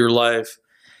compliment in your life,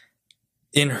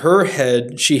 in her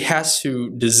head, she has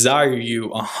to desire you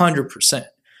 100%.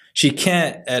 She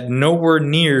can't at nowhere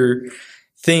near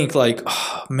think like,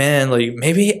 oh man, like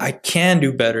maybe I can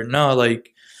do better. No,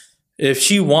 like if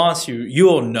she wants you,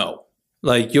 you'll know.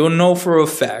 Like you'll know for a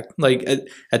fact. Like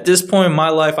at this point in my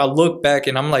life, I look back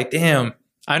and I'm like, damn,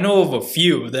 I know of a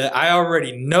few that I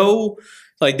already know,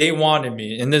 like they wanted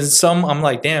me. And then some, I'm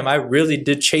like, damn, I really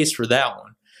did chase for that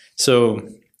one. So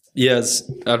yes,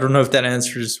 I don't know if that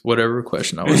answers whatever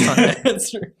question I was trying to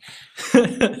answer.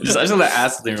 I just want to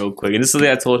ask something real quick. And this is something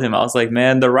I told him. I was like,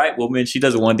 man, the right woman, she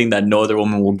does one thing that no other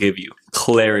woman will give you.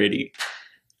 Clarity.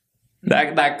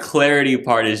 That clarity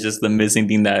part is just the missing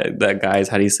thing that guys,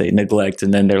 how do you say, neglect.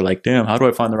 And then they're like, damn, how do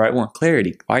I find the right one?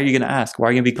 Clarity. Why are you going to ask? Why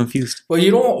are you going to be confused? Well,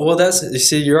 you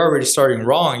see, you're already starting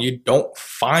wrong. You don't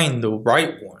find the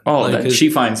right one. Oh, like, she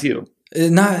finds you.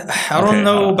 I don't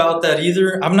know about that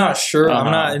either. I'm not sure.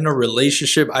 I'm not in a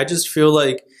relationship. I just feel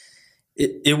like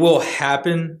it will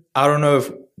happen. I don't know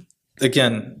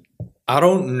I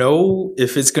don't know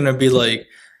if it's going to be like,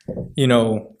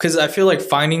 because I feel like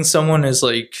finding someone is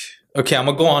like, okay, I'm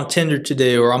going to go on Tinder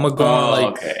today, or I'm going to go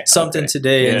on something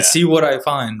today and see what I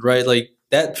find, right? Like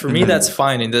that, for me, that's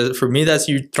finding. For me, that's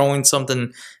you throwing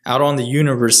something out on the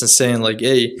universe and saying like,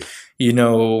 hey,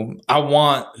 I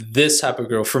want this type of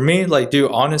girl. For me, like, dude,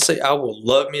 honestly, I will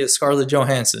love me a Scarlett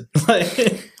Johansson.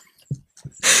 Like,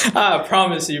 I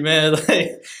promise you, man.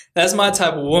 Like, that's my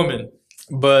type of woman.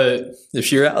 But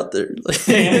if you're out there, like,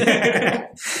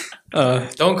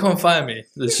 don't come find me.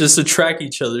 Let's just attract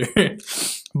each other.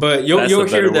 But you'll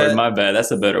hear that. Word, my bad.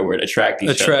 That's a better word. Attract each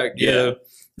other. Attract, yeah.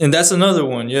 And that's another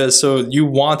one. Yeah. So you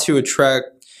want to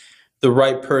attract the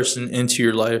right person into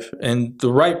your life, and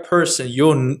the right person,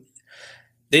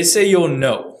 they say you'll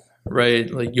know, right?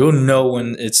 Like you'll know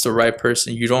when it's the right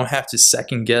person. You don't have to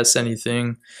second guess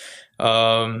anything.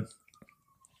 Damn,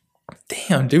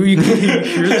 dude, you can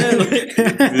hear that?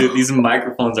 Like, dude, these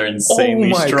microphones are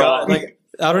insanely strong. God. Like,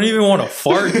 I don't even want to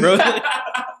fart, bro.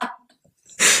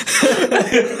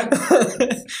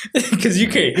 Because you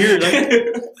can't hear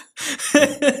it.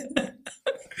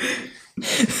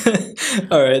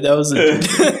 All right, that was it.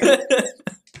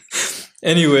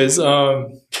 Anyways,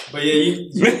 but yeah,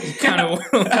 you kind of.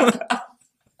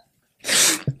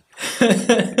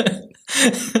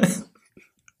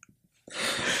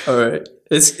 All right,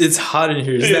 it's hot in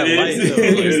here. Is that light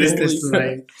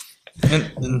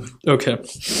though? Okay.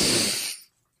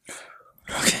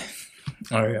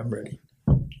 All right, I'm ready.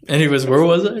 Anyways, where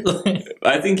was I?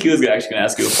 I think he was actually going to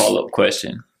ask you a follow-up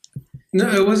question. No,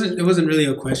 it wasn't. It wasn't really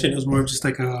a question. It was more of just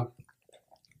like a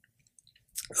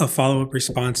follow up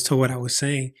response to what I was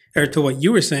saying, or to what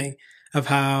you were saying, of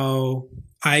how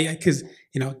because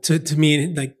to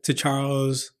me, like, to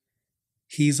Charles,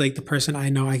 he's like the person I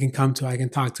know I can come to, I can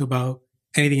talk to about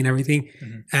anything and everything.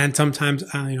 Mm-hmm. And sometimes,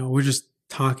 we're just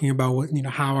talking about what,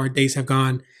 how our days have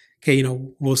gone. Okay,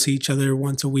 we'll see each other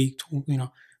once a week,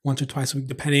 once or twice a week,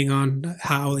 depending on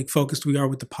how like focused we are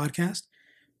with the podcast.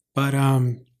 But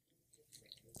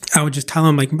I would just tell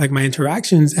him like my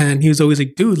interactions, and he was always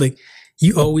like, "Dude, like,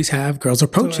 you always have girls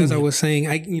approaching." So as I was saying,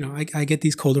 I get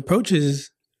these cold approaches,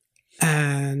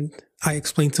 and I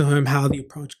explain to him how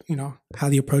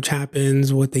the approach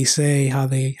happens, what they say, how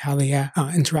they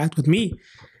interact with me.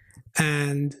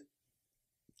 And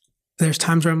there's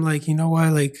times where I'm like, you know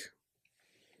what, like,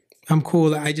 I'm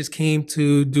cool. I just came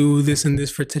to do this and this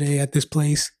for today at this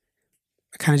place.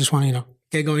 I kind of just want to,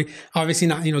 get going. Obviously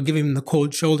not, giving him the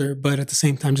cold shoulder, but at the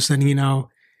same time, just letting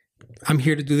I'm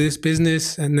here to do this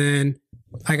business, and then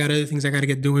I got other things I got to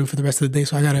get doing for the rest of the day.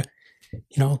 So I got to,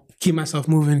 keep myself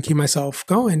moving, keep myself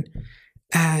going.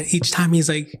 And each time he's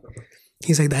like,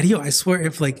 Dario, I swear,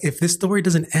 if this story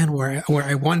doesn't end where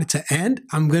I want it to end,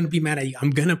 I'm going to be mad at you.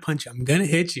 I'm going to punch you. I'm going to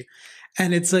hit you.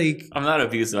 And it's like, I'm not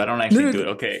abusive. I don't actually do it.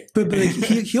 Okay. But like,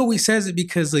 he always says it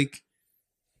because like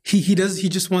he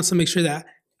just wants to make sure that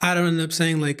I don't end up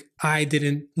saying like I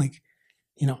didn't like,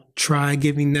 try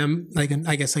giving them like an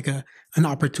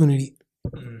opportunity.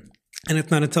 Mm-hmm. And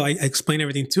it's not until I explain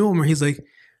everything to him where he's like,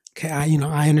 okay,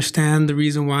 I understand the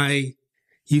reason why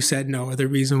you said no, or the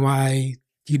reason why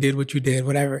you did what you did,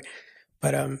 whatever.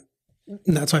 But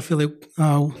that's why I feel like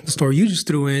the story you just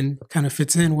threw in kind of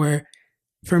fits in, where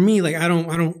for me, like, I don't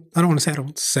want to say I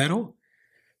don't settle,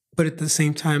 but at the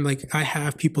same time, like, I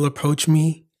have people approach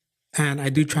me, and I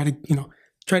do try to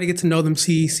get to know them,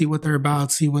 see what they're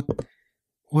about, see what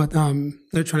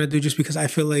they're trying to do, just because I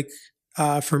feel like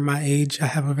for my age, I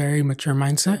have a very mature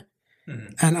mindset.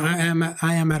 Mm-hmm. And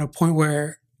I am at a point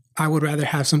where I would rather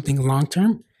have something long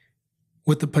term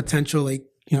with the potential, like,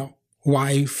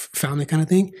 wife, family kind of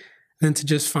thing, than to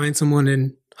just find someone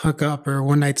and hook up or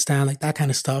one night stand, like that kind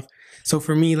of stuff. So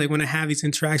for me, like, when I have these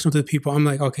interactions with people, I'm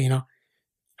like, okay,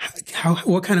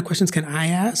 what kind of questions can I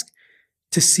ask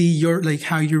to see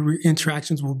how your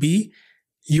interactions will be,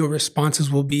 your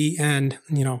responses will be, and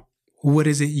what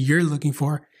is it you're looking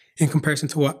for in comparison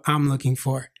to what I'm looking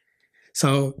for.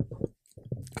 So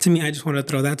to me, I just want to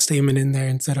throw that statement in there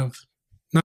instead of.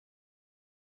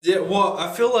 Yeah, well,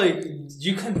 I feel like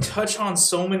you can touch on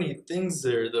so many things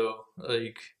there, though.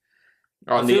 Like,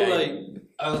 I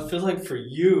feel like for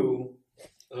you,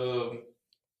 the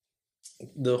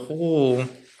whole,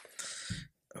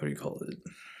 what do you call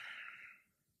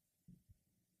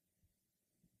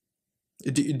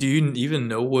it? Do you even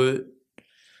know what?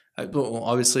 Well,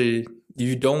 obviously,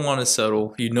 you don't want to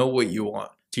settle. You know what you want.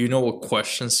 Do you know what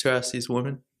questions to ask these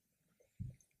women?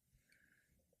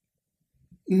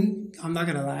 I'm not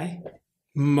gonna lie.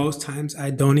 Most times I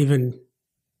don't even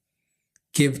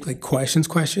give like questions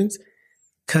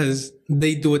because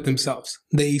they do it themselves.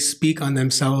 They speak on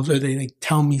themselves, or they like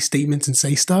tell me statements and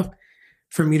say stuff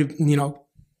for me to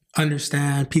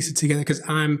understand, piece it together. Because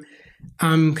I'm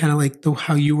kind of like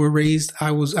how you were raised.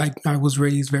 I was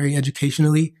raised very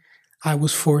educationally. I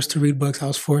was forced to read books. I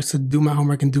was forced to do my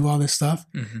homework and do all this stuff.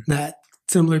 Mm-hmm. That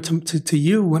similar to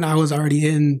you, when I was already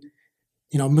in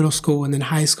middle school and then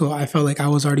high school, I felt like I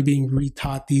was already being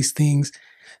retaught these things.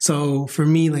 So for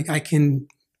me, like, I can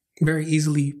very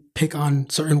easily pick on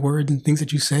certain words and things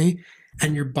that you say,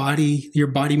 and your body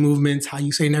movements, how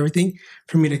you say and everything,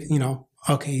 for me to,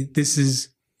 okay, this is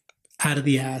out of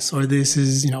the ass, or this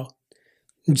is,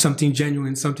 something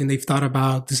genuine, something they've thought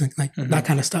about, this, like mm-hmm. that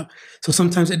kind of stuff. So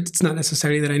sometimes it's not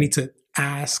necessarily that I need to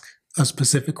ask a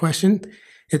specific question.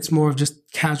 It's more of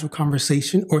just casual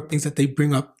conversation or things that they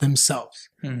bring up themselves.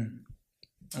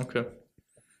 Okay.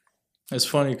 It's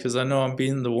funny because I know I'm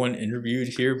being the one interviewed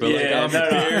here, but I'm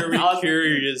very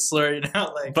curious right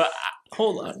now. Like, but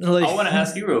hold on. Like, I want to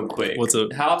ask you real quick. What's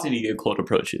up? How often do you get cold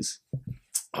approaches?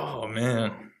 Oh,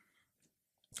 man.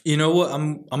 You know what?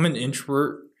 I'm an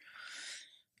introvert.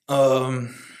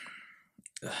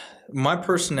 My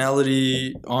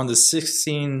personality on the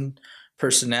 16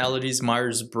 personalities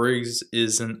Myers-Briggs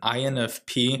is an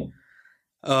INFP.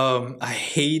 I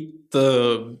hate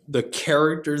the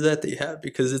character that they have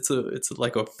because it's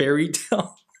like a fairy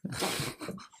tale.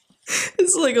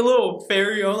 It's like a little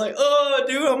fairy. I'm like, oh,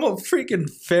 dude, I'm a freaking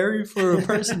fairy for a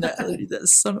personality. That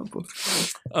son of a.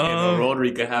 In the world where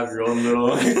you can have your own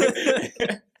little.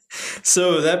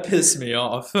 So that pissed me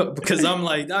off because I'm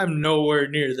like, I'm nowhere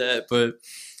near that. But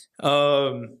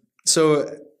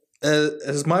so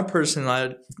as my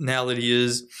personality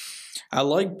is, I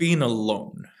like being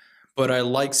alone, but I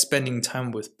like spending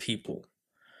time with people.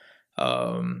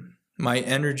 My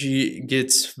energy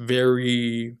gets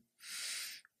very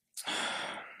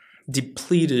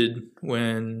depleted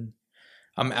when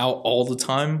I'm out all the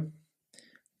time.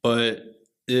 But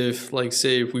if, like,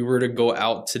 say, if we were to go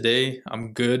out today,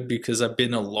 I'm good because I've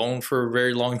been alone for a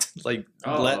very long time.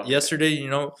 Yesterday, you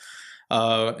know.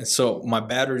 And so my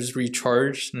battery's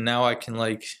recharged. Now I can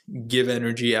like give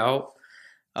energy out.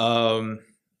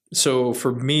 So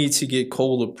for me to get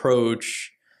cold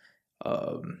approach,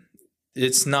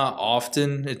 it's not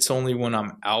often. It's only when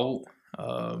I'm out.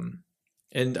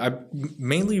 And I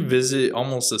mainly visit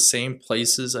almost the same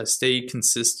places. I stay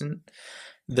consistent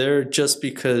there just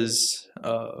because,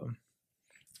 and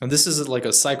this is like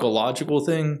a psychological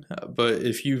thing, but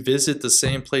if you visit the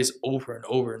same place over and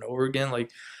over and over again,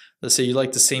 like let's say you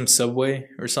like the same Subway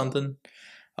or something,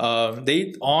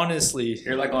 they honestly...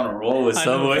 You're like on a roll with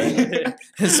Subway.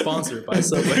 Sponsored by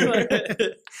Subway.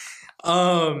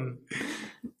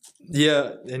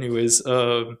 Yeah, anyways,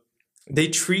 they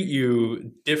treat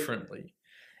you differently.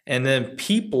 And then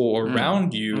people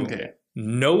around you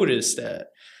notice that.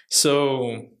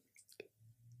 So,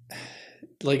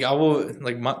 like, I will,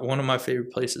 like, one of my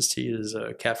favorite places to eat is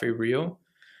Cafe Rio.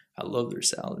 I love their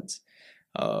salads.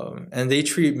 And they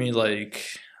treat me like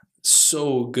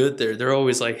so good there. They're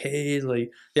always like, hey,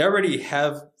 like, they already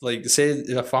have, like, say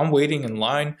if I'm waiting in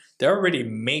line, they're already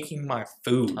making my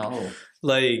food. Oh.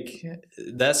 Like,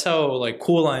 that's how like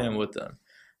cool I am with them.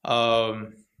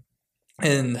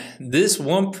 And this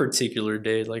one particular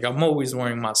day, like, I'm always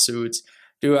wearing my suits.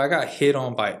 Dude, I got hit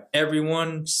on by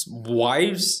everyone's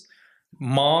wives,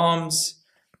 moms,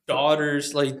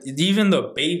 daughters. Like, even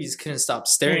the babies couldn't stop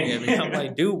staring at me. I'm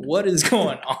like, dude, what is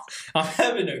going on? I'm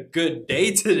having a good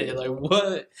day today. Like,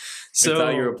 what? So, I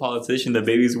thought you were a politician. The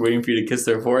baby's waiting for you to kiss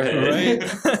their forehead.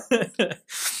 Right?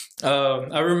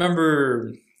 I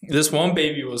remember this one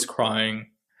baby was crying.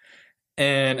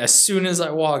 And as soon as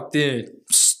I walked in,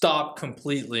 stopped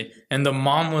completely. And the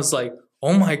mom was like,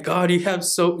 oh my God,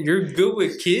 you're good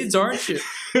with kids, aren't you?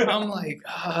 I'm like,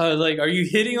 are you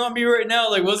hitting on me right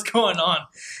now? Like, what's going on?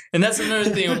 And that's another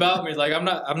thing about me. Like, I'm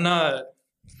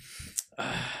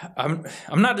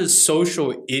not a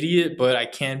social idiot, but I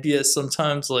can be at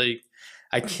sometimes. Like,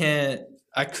 I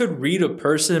could read a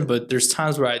person, but there's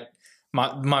times where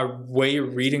my way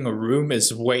of reading a room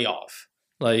is way off.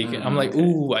 Like, I'm like,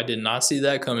 ooh, I did not see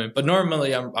that coming. But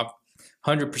normally I'm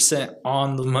 100%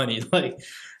 on the money. Like,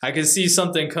 I can see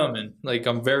something coming. Like,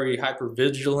 I'm very hyper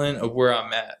vigilant of where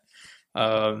I'm at.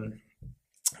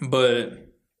 But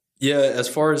yeah, as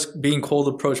far as being cold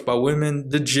approached by women,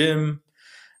 the gym,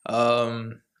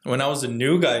 when I was a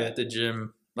new guy at the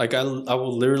gym, like I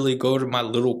will literally go to my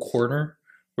little corner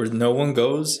where no one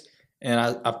goes. And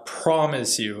I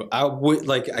promise you, I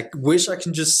wish I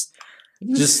can just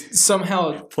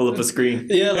somehow pull up a screen.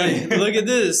 Yeah, like, look at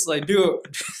this. Like, dude,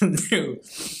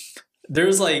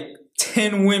 there's like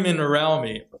 10 women around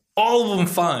me, all of them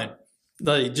fine,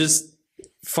 like just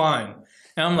fine.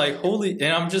 And I'm like, and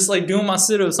I'm just like doing my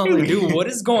sit-ups. I'm like, dude, what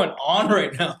is going on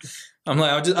right now? I'm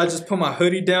like, I just put my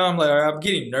hoodie down. I'm like, all right, I'm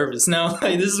getting nervous now.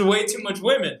 Like, this is way too much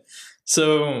women.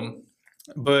 So,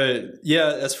 but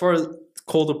yeah, as far as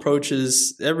cold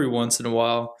approaches, every once in a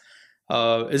while,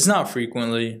 it's not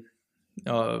frequently.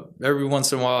 Every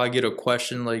once in a while I get a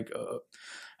question, like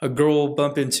a girl will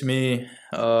bump into me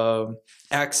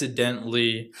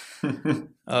accidentally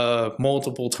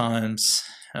multiple times.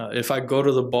 If I go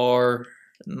to the bar,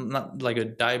 not like a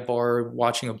dive bar,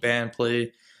 watching a band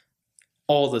play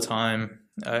all the time,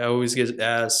 I always get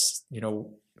asked,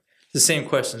 the same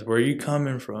questions. Where are you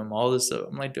coming from? All this stuff.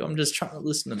 I'm like, dude, I'm just trying to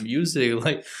listen to music.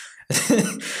 Like,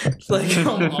 like,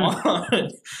 come on.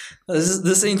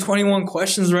 This ain't 21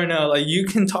 questions right now. Like, you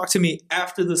can talk to me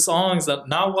after the songs,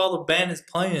 not while the band is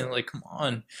playing. Like, come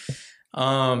on.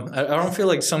 I don't feel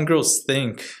like some girls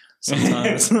think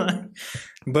sometimes.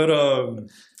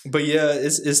 But yeah,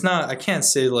 it's not, I can't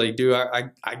say like, dude, I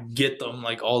get them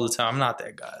like all the time. I'm not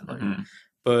that guy. Like,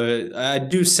 but I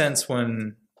do sense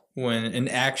when an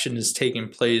action is taking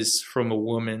place from a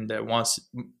woman that wants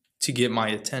to get my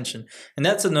attention. And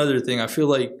that's another thing. I feel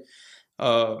like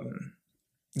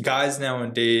guys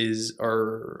nowadays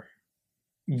are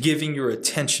giving your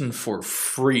attention for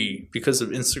free because of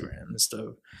Instagram and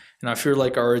stuff. And I feel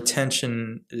like our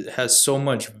attention has so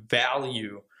much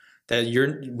value that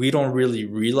we don't really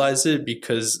realize it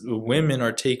because women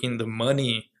are taking the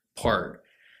money part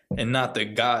and not the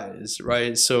guys,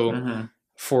 right? So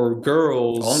for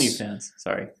girls... OnlyFans,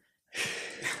 sorry.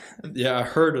 Yeah, I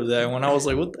heard of that. When I was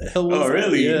like, what the hell was Oh, that?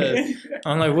 really? Yeah.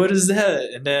 I'm like, what is that?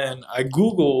 And then I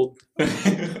Googled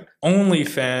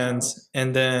OnlyFans,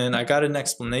 and then I got an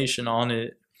explanation on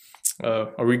it.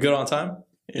 Are we good on time?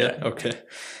 Yeah. Okay.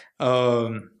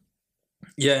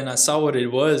 Yeah, and I saw what it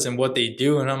was and what they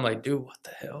do, and I'm like, dude, what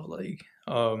the hell? Like,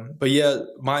 but yeah,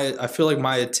 I feel like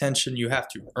my attention, you have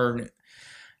to earn it.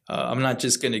 I'm not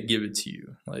just gonna give it to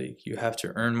you. Like, you have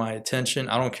to earn my attention.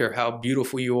 I don't care how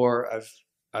beautiful you are.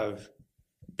 I've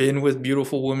been with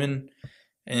beautiful women,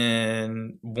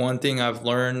 and one thing I've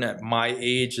learned at my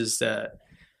age is that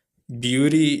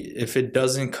beauty, if it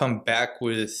doesn't come back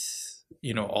with,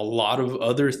 you know, a lot of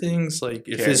other things, like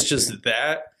if it's just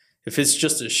that, if it's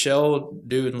just a shell,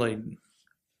 dude, like,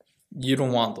 you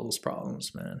don't want those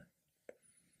problems, man.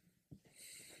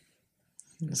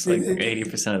 It's like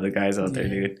 80% of the guys out there,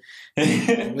 dude.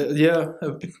 Yeah.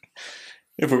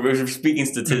 If we're speaking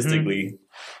statistically.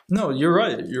 No, you're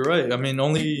right. You're right. I mean,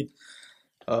 only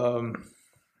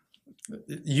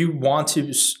you want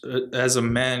to, as a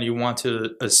man, you want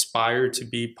to aspire to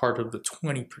be part of the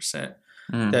 20%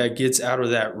 that gets out of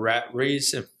that rat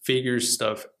race and figures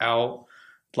stuff out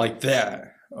like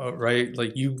that, right?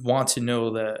 Like, you want to know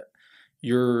that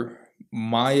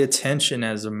my attention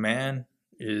as a man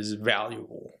is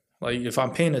valuable. Like, if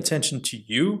I'm paying attention to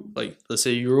you, like, let's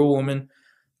say you're a woman,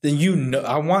 then you know,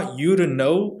 I want you to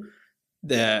know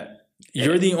that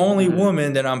you're the only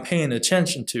woman that I'm paying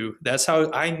attention to. That's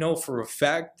how I know for a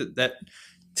fact that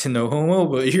to no homo,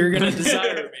 but you're gonna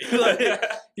desire me. Like,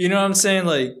 you know what I'm saying?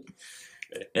 Like,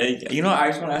 you know, I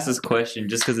just want to ask this question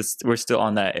just because we're still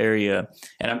on that area,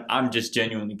 and I'm just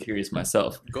genuinely curious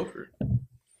myself. Go for it.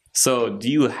 So, do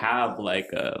you have like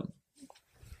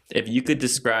if you could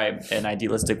describe an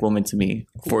idealistic woman to me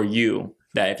for you,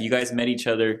 that if you guys met each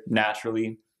other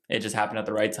naturally, it just happened at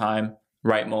the right time,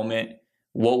 right moment,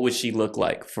 what would she look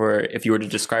like? For if you were to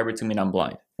describe her to me and I'm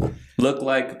blind, look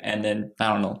like, and then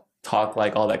I don't know, talk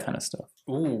like, all that kind of stuff.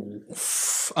 Ooh,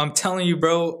 I'm telling you,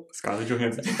 bro. Scarlett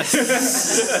Johansson.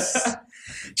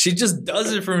 She just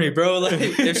does it for me, bro. Like,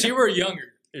 if she were younger,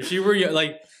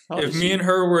 like, if me and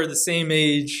her were the same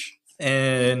age,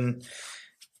 and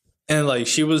like,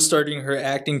 she was starting her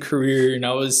acting career, and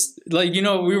I was like, you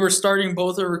know, we were starting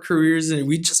both of our careers, and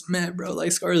we just met, bro.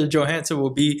 Like, Scarlett Johansson will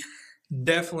be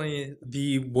definitely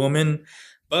the woman,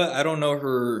 but I don't know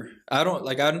her.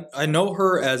 I know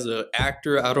her as an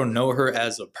actor. I don't know her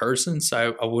as a person,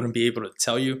 so I wouldn't be able to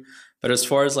tell you. But as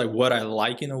far as like what I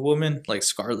like in a woman, like,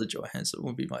 Scarlett Johansson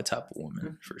would be my type of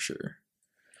woman for sure.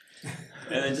 And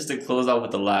then just to close out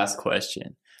with the last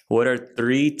question, what are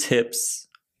 3 tips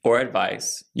or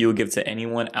advice you would give to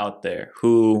anyone out there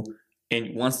who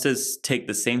wants to take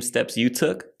the same steps you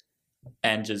took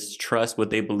and just trust what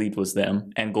they believed was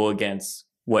them and go against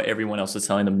what everyone else was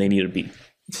telling them they need to be?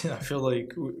 I feel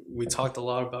like we talked a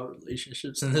lot about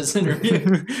relationships in this interview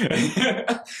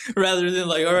rather than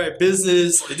like, all right,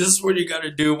 business, like, this is what you got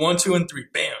to do, 1, 2, and 3,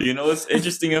 bam. You know what's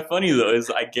interesting and funny though is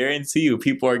I guarantee you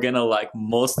people are gonna like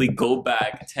mostly go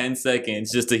back 10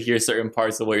 seconds just to hear certain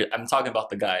parts of where I'm talking about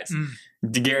the guys.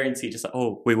 Guarantee, just like,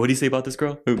 oh wait, what do you say about this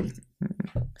girl?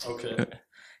 Okay.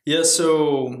 Yeah,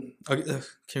 so can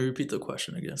you repeat the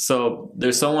question again? So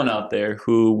there's someone out there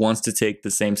who wants to take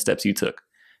the same steps you took.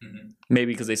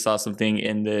 Maybe because they saw something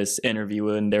in this interview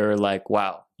and they were like,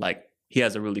 wow, like, he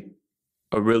has a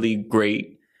really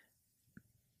great,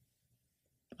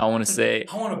 I want to say,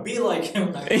 I want to be like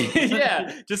him.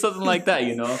 yeah, just something like that,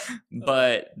 you know.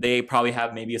 But they probably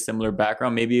have maybe a similar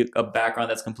background, maybe a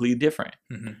background that's completely different.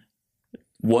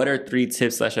 What are 3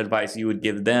 tips / advice you would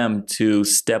give them to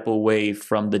step away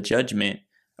from the judgment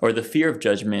or the fear of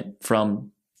judgment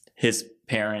from his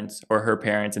parents or her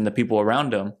parents and the people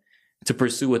around them to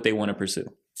pursue what they want to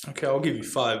pursue? Okay, I'll give you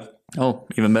 5. Oh,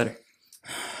 even better.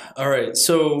 All right,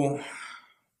 so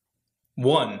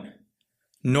 1,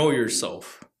 know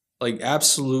yourself. Like,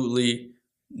 absolutely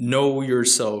know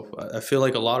yourself. I feel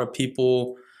like a lot of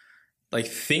people like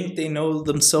think they know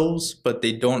themselves, but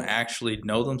they don't actually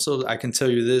know themselves. I can tell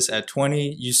you this, at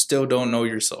 20, you still don't know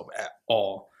yourself at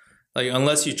all. Like,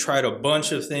 unless you tried a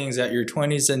bunch of things at your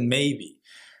 20s, then maybe.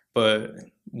 But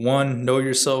 1, know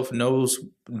yourself, know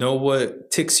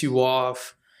what ticks you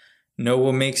off, know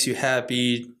what makes you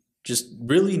happy. Just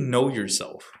really know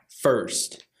yourself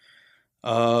first.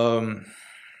 2,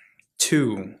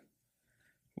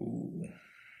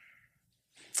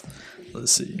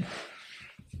 let's see.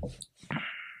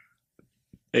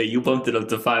 Hey, you bumped it up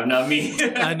to 5, not me.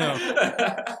 I know.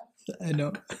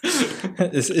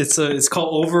 It's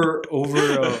called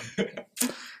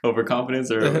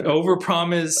overconfidence or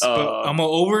overpromise. But I'm gonna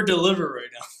over deliver right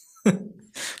now.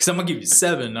 Because I'm gonna give you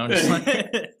 7. I'm just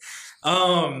like,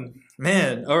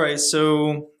 man. All right,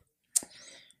 so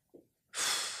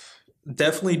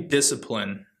definitely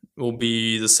discipline will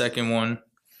be the second one.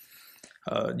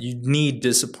 You need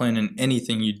discipline in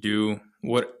anything you do,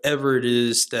 whatever it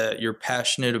is that you're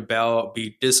passionate about.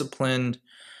 Be disciplined.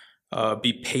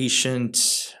 Be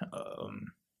patient.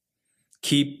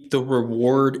 Keep the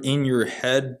reward in your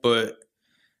head, but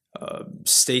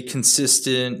stay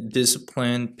consistent,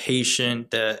 disciplined,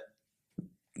 patient, that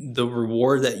the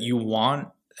reward that you want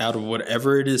out of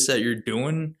whatever it is that you're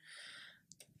doing,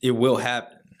 it will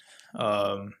happen.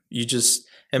 You just,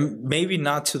 and maybe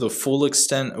not to the full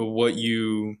extent of what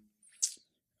you're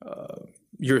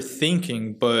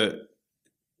thinking, but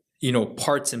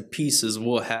parts and pieces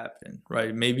will happen,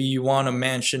 right? Maybe you want a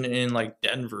mansion in like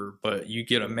Denver, but you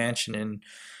get a mansion in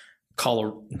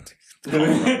Colorado.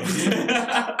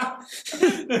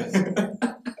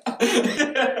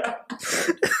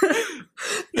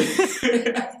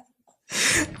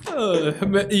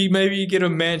 Maybe you get a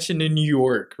mansion in New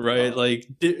York, right? Like,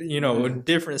 a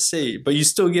different state, but you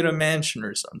still get a mansion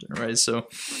or something, right? So,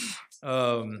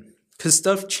 because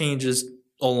stuff changes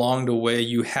along the way,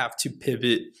 you have to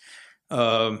pivot.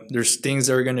 There's things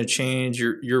that are going to change.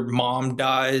 Your mom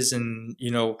dies, and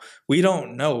we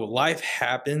don't know. Life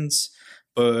happens,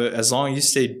 but as long as you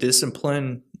stay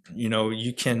disciplined,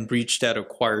 you can reach that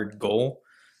acquired goal.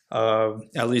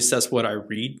 At least that's what I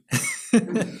read.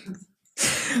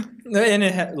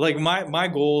 And like my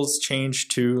goals change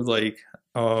too. Like,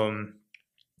 I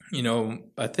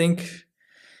think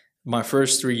my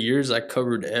first 3 years I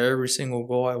covered every single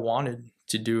goal I wanted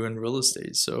to do in real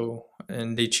estate. So,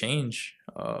 and they change.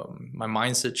 My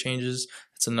mindset changes.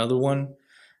 That's another one.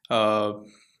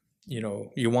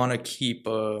 You want to keep,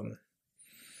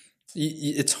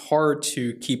 it's hard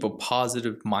to keep a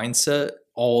positive mindset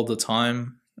all the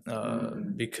time,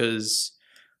 because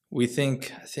I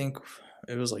think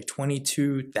it was like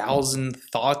 22,000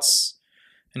 thoughts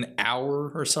an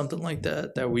hour or something like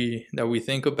that we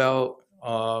think about.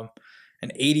 And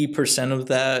 80% of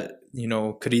that,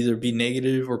 could either be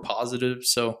negative or positive.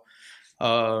 So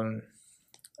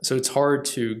it's hard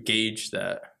to gauge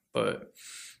that, but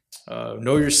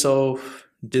know yourself,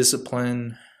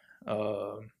 discipline.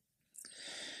 I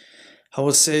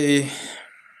would say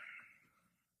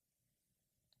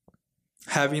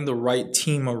having the right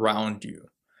team around you.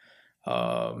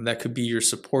 That could be your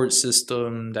support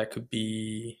system. That could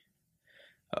be,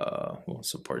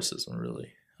 support system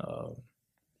really.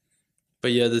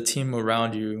 But yeah, the team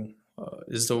around you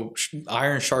is the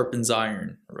iron sharpens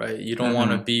iron, right? You don't want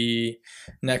to be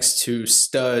next to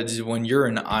studs when you're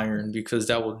an iron, because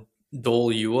that will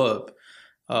dull you up.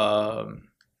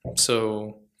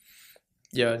 So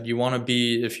yeah, you want to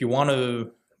be, if you want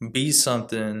to be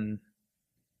something,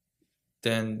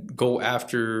 then go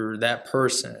after that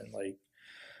person. Like,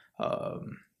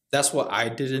 that's what I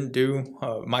didn't do.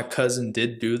 My cousin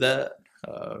did do that.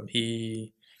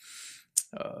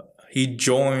 He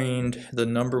joined the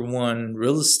 #1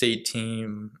 real estate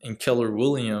team in Keller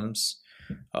Williams,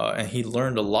 and he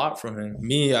learned a lot from him.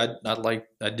 Me, I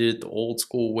did it the old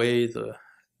school way. The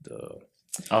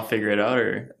I'll figure it out,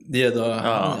 or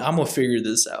I'm gonna figure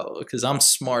this out because I'm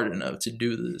smart enough to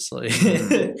do this. Like,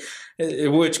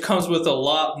 which comes with a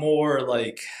lot more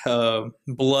like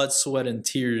blood, sweat, and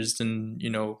tears than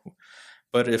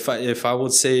But if I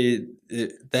would say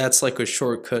that's like a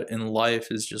shortcut in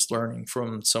life, is just learning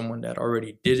from someone that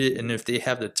already did it. And if they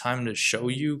have the time to show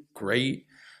you, great.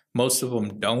 Most of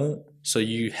them don't. So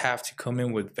you have to come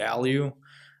in with value.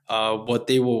 What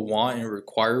they will want and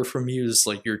require from you is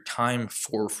like your time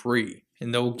for free.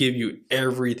 And they'll give you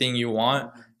everything you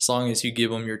want as long as you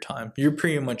give them your time. You're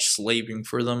pretty much slaving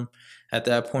for them at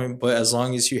that point. But as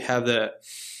long as you have that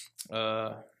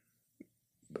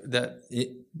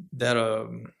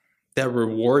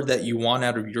reward that you want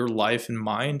out of your life in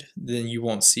mind, then you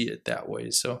won't see it that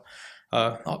way. So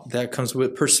that comes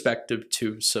with perspective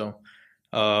too. So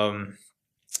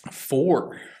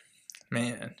 4,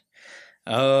 man.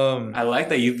 I like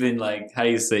that you've been like, how do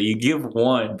you say, you give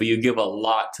one, but you give a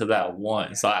lot to that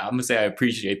one. So I'm gonna say I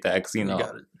appreciate that, because you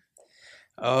got it.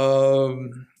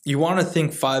 You want to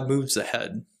think 5 moves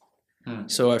ahead.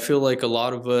 So I feel like a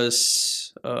lot of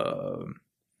us, damn,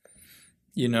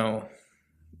 dude,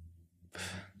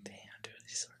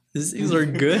 these are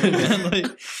good, man. Like,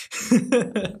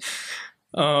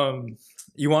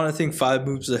 you want to think 5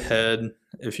 moves ahead.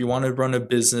 If you want to run a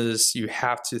business, you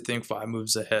have to think 5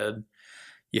 moves ahead.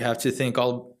 You have to think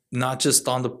not just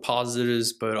on the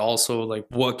positives, but also like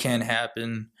what can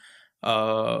happen,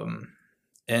 and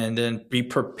then be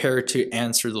prepared to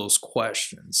answer those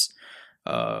questions.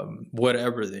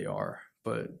 whatever they are.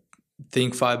 But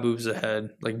think 5 moves ahead.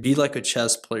 Like, be like a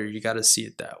chess player. You got to see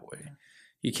it that way.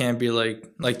 You can't be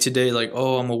like today, like,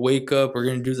 oh, I'm gonna wake up, we're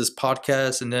gonna do this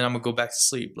podcast, and then I'm gonna go back to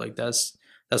sleep. Like, that's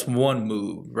one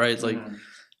move, right? Like,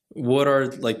 what are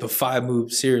like the 5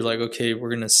 moves here? Like, okay, we're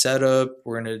gonna set up,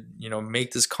 we're gonna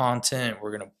make this content,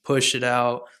 we're gonna push it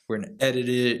out, we're gonna edit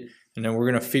it, and then we're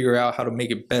gonna figure out how to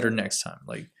make it better next time.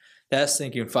 Like, that's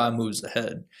thinking 5 moves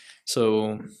ahead.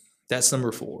 So that's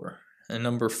number 4. And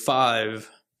number 5,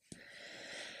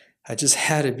 I just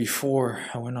had it before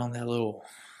I went on that little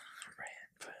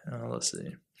rant. Let's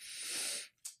see.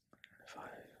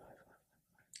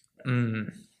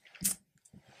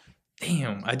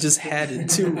 Damn, I just had it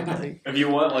too. Like, if you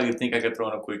want, I think I could throw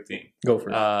in a quick thing. Go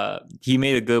for it. He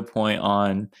made a good point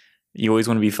on you always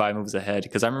want to be 5 moves ahead,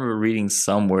 because I remember reading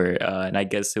somewhere, and I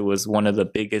guess it was one of the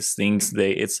biggest things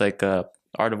it's like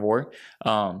Art of War.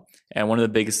 And one of the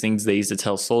biggest things they used to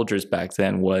tell soldiers back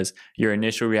then was your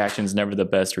initial reaction is never the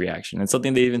best reaction. And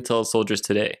something they even tell soldiers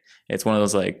today. It's one of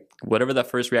those, like, whatever that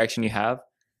first reaction you have,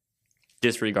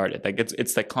 disregard it. Like,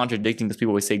 it's like contradicting, because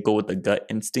people always say go with the gut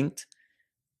instinct.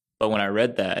 But when I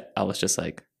read that, I was just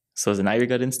like, so is it not your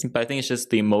gut instinct? But I think it's just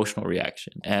the emotional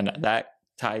reaction. And that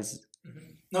ties...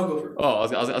 No, go for it. Oh, I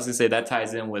was going to say that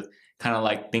ties in with kind of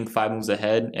like think 5 moves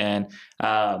ahead. And...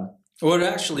 well, it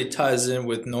actually ties in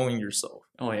with knowing yourself.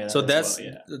 Oh, yeah. So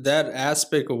that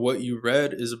aspect of what you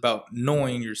read is about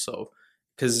knowing yourself.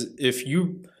 Because if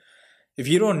you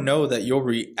don't know that you'll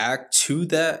react to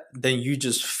that, then you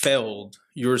just failed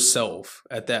yourself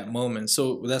at that moment.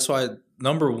 So that's why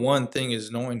number 1 thing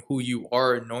is knowing who you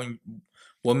are and knowing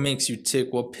what makes you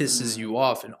tick, what pisses you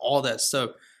off, and all that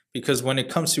stuff. Because when it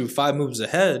comes to 5 moves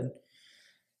ahead,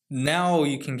 now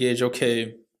you can gauge,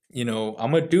 okay,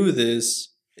 I'm going to do this.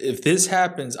 If this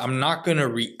happens, I'm not going to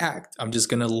react. I'm just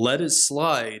going to let it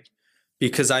slide,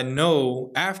 because I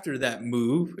know after that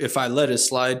move, if I let it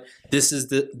slide, this is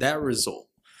that result.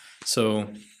 So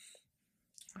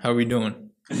how are we doing?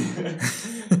 Yeah,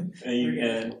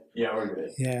 we're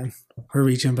good. Yeah, we're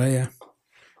reaching, but yeah.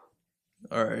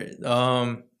 All right.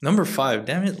 Number 5.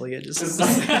 Damn it! Like, I just.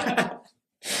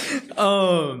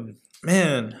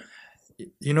 Man,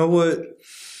 you know what?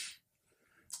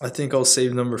 I think I'll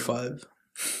save number 5.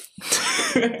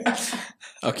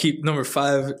 I'll keep number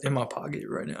 5 in my pocket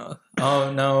right now.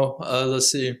 Oh no.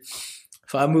 Let's see.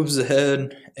 5 moves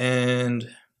ahead, and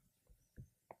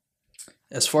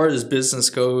as far as business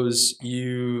goes,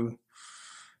 you're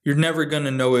never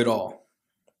gonna know it all.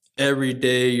 Every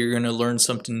day you're gonna learn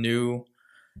something new.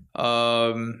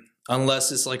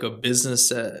 Unless it's like a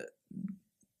business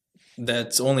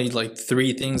that's only like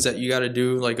 3 things that you got to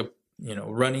do, like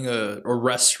running a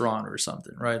restaurant or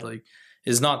something, right? Like,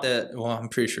 it's not that, well, I'm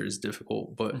pretty sure it's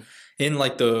difficult, but in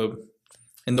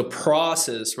the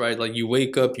process, right? Like, you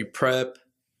wake up, you prep,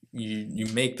 you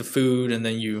make the food, and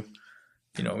then you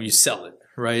sell it,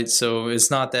 right? So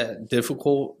it's not that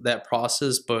difficult, that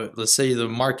process. But let's say the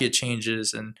market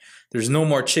changes and there's no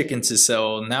more chicken to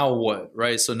sell. Now what,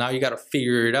 right? So now you got to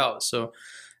figure it out. So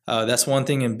that's one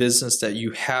thing in business that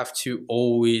you have to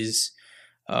always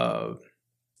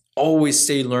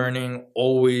stay learning,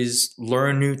 always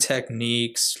learn new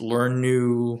techniques, learn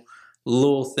new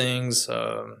little things,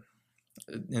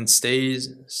 and stay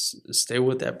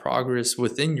with that progress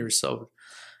within yourself.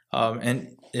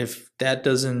 And if that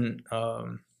doesn't,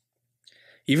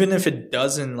 even if it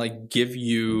doesn't like give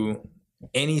you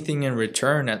anything in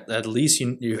return, at least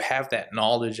you have that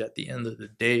knowledge at the end of the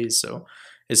day. So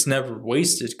it's never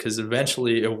wasted, because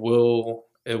eventually it will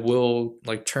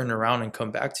like turn around and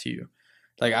come back to you.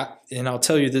 Like, I'll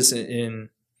tell you this I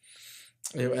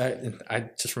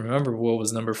just remember what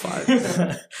was number 5.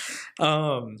 Number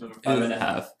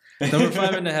 5.5. Number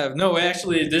 5.5. No,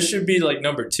 actually, this should be like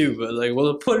number 2. But like,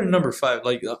 well, put in number 5.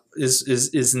 Like,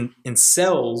 is in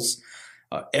sales.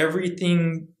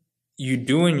 Everything you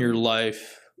do in your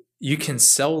life, you can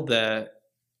sell that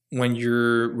when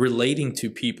you're relating to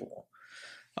people.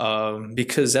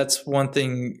 Because that's one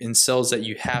thing in sales that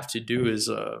you have to do is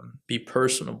be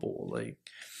personable. Like,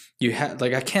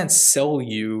 I can't sell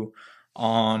you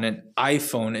on an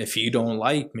iPhone if you don't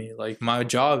like me. Like, my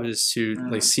job is to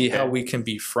like see how we can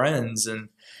be friends and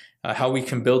how we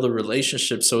can build a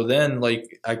relationship. So then,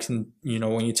 like, I can,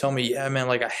 when you tell me, yeah, man,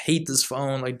 like, I hate this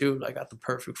phone, like, dude, I got the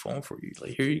perfect phone for you.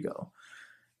 Like, here you go.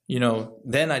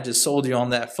 Then I just sold you on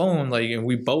that phone, like, and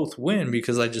we both win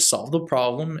because I just solved the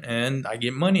problem and I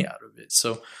get money out of it.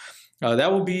 So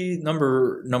that will be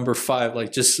number 5,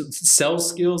 like, just sales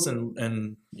skills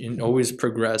and always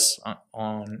progress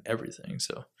on everything.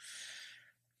 So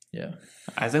Yeah.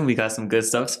 I think we got some good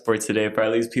stuff for today for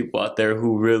at least people out there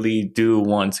who really do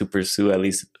want to pursue at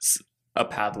least a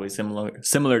pathway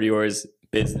similar to yours,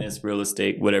 business, real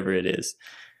estate, whatever it is.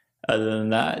 Other than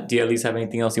that, do you at least have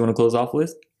anything else you want to close off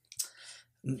with?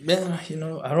 Man, I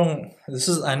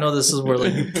know this is where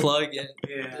like you plug in.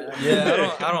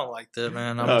 Yeah, I don't like that,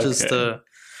 man. I'm just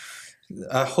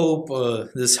I hope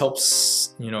this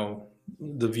helps,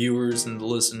 the viewers and the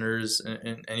listeners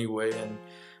in any way. And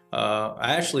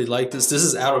I actually like this. This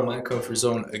is out of my comfort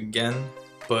zone again,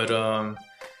 but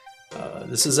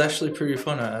this is actually pretty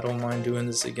fun. I don't mind doing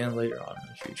this again later on in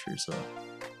the future. So,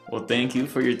 well, thank you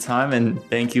for your time, and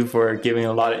thank you for giving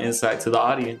a lot of insight to the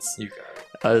audience. You got it.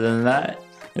 Other than that,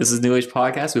 this is New Age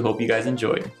Podcast. We hope you guys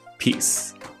enjoyed.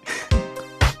 Peace.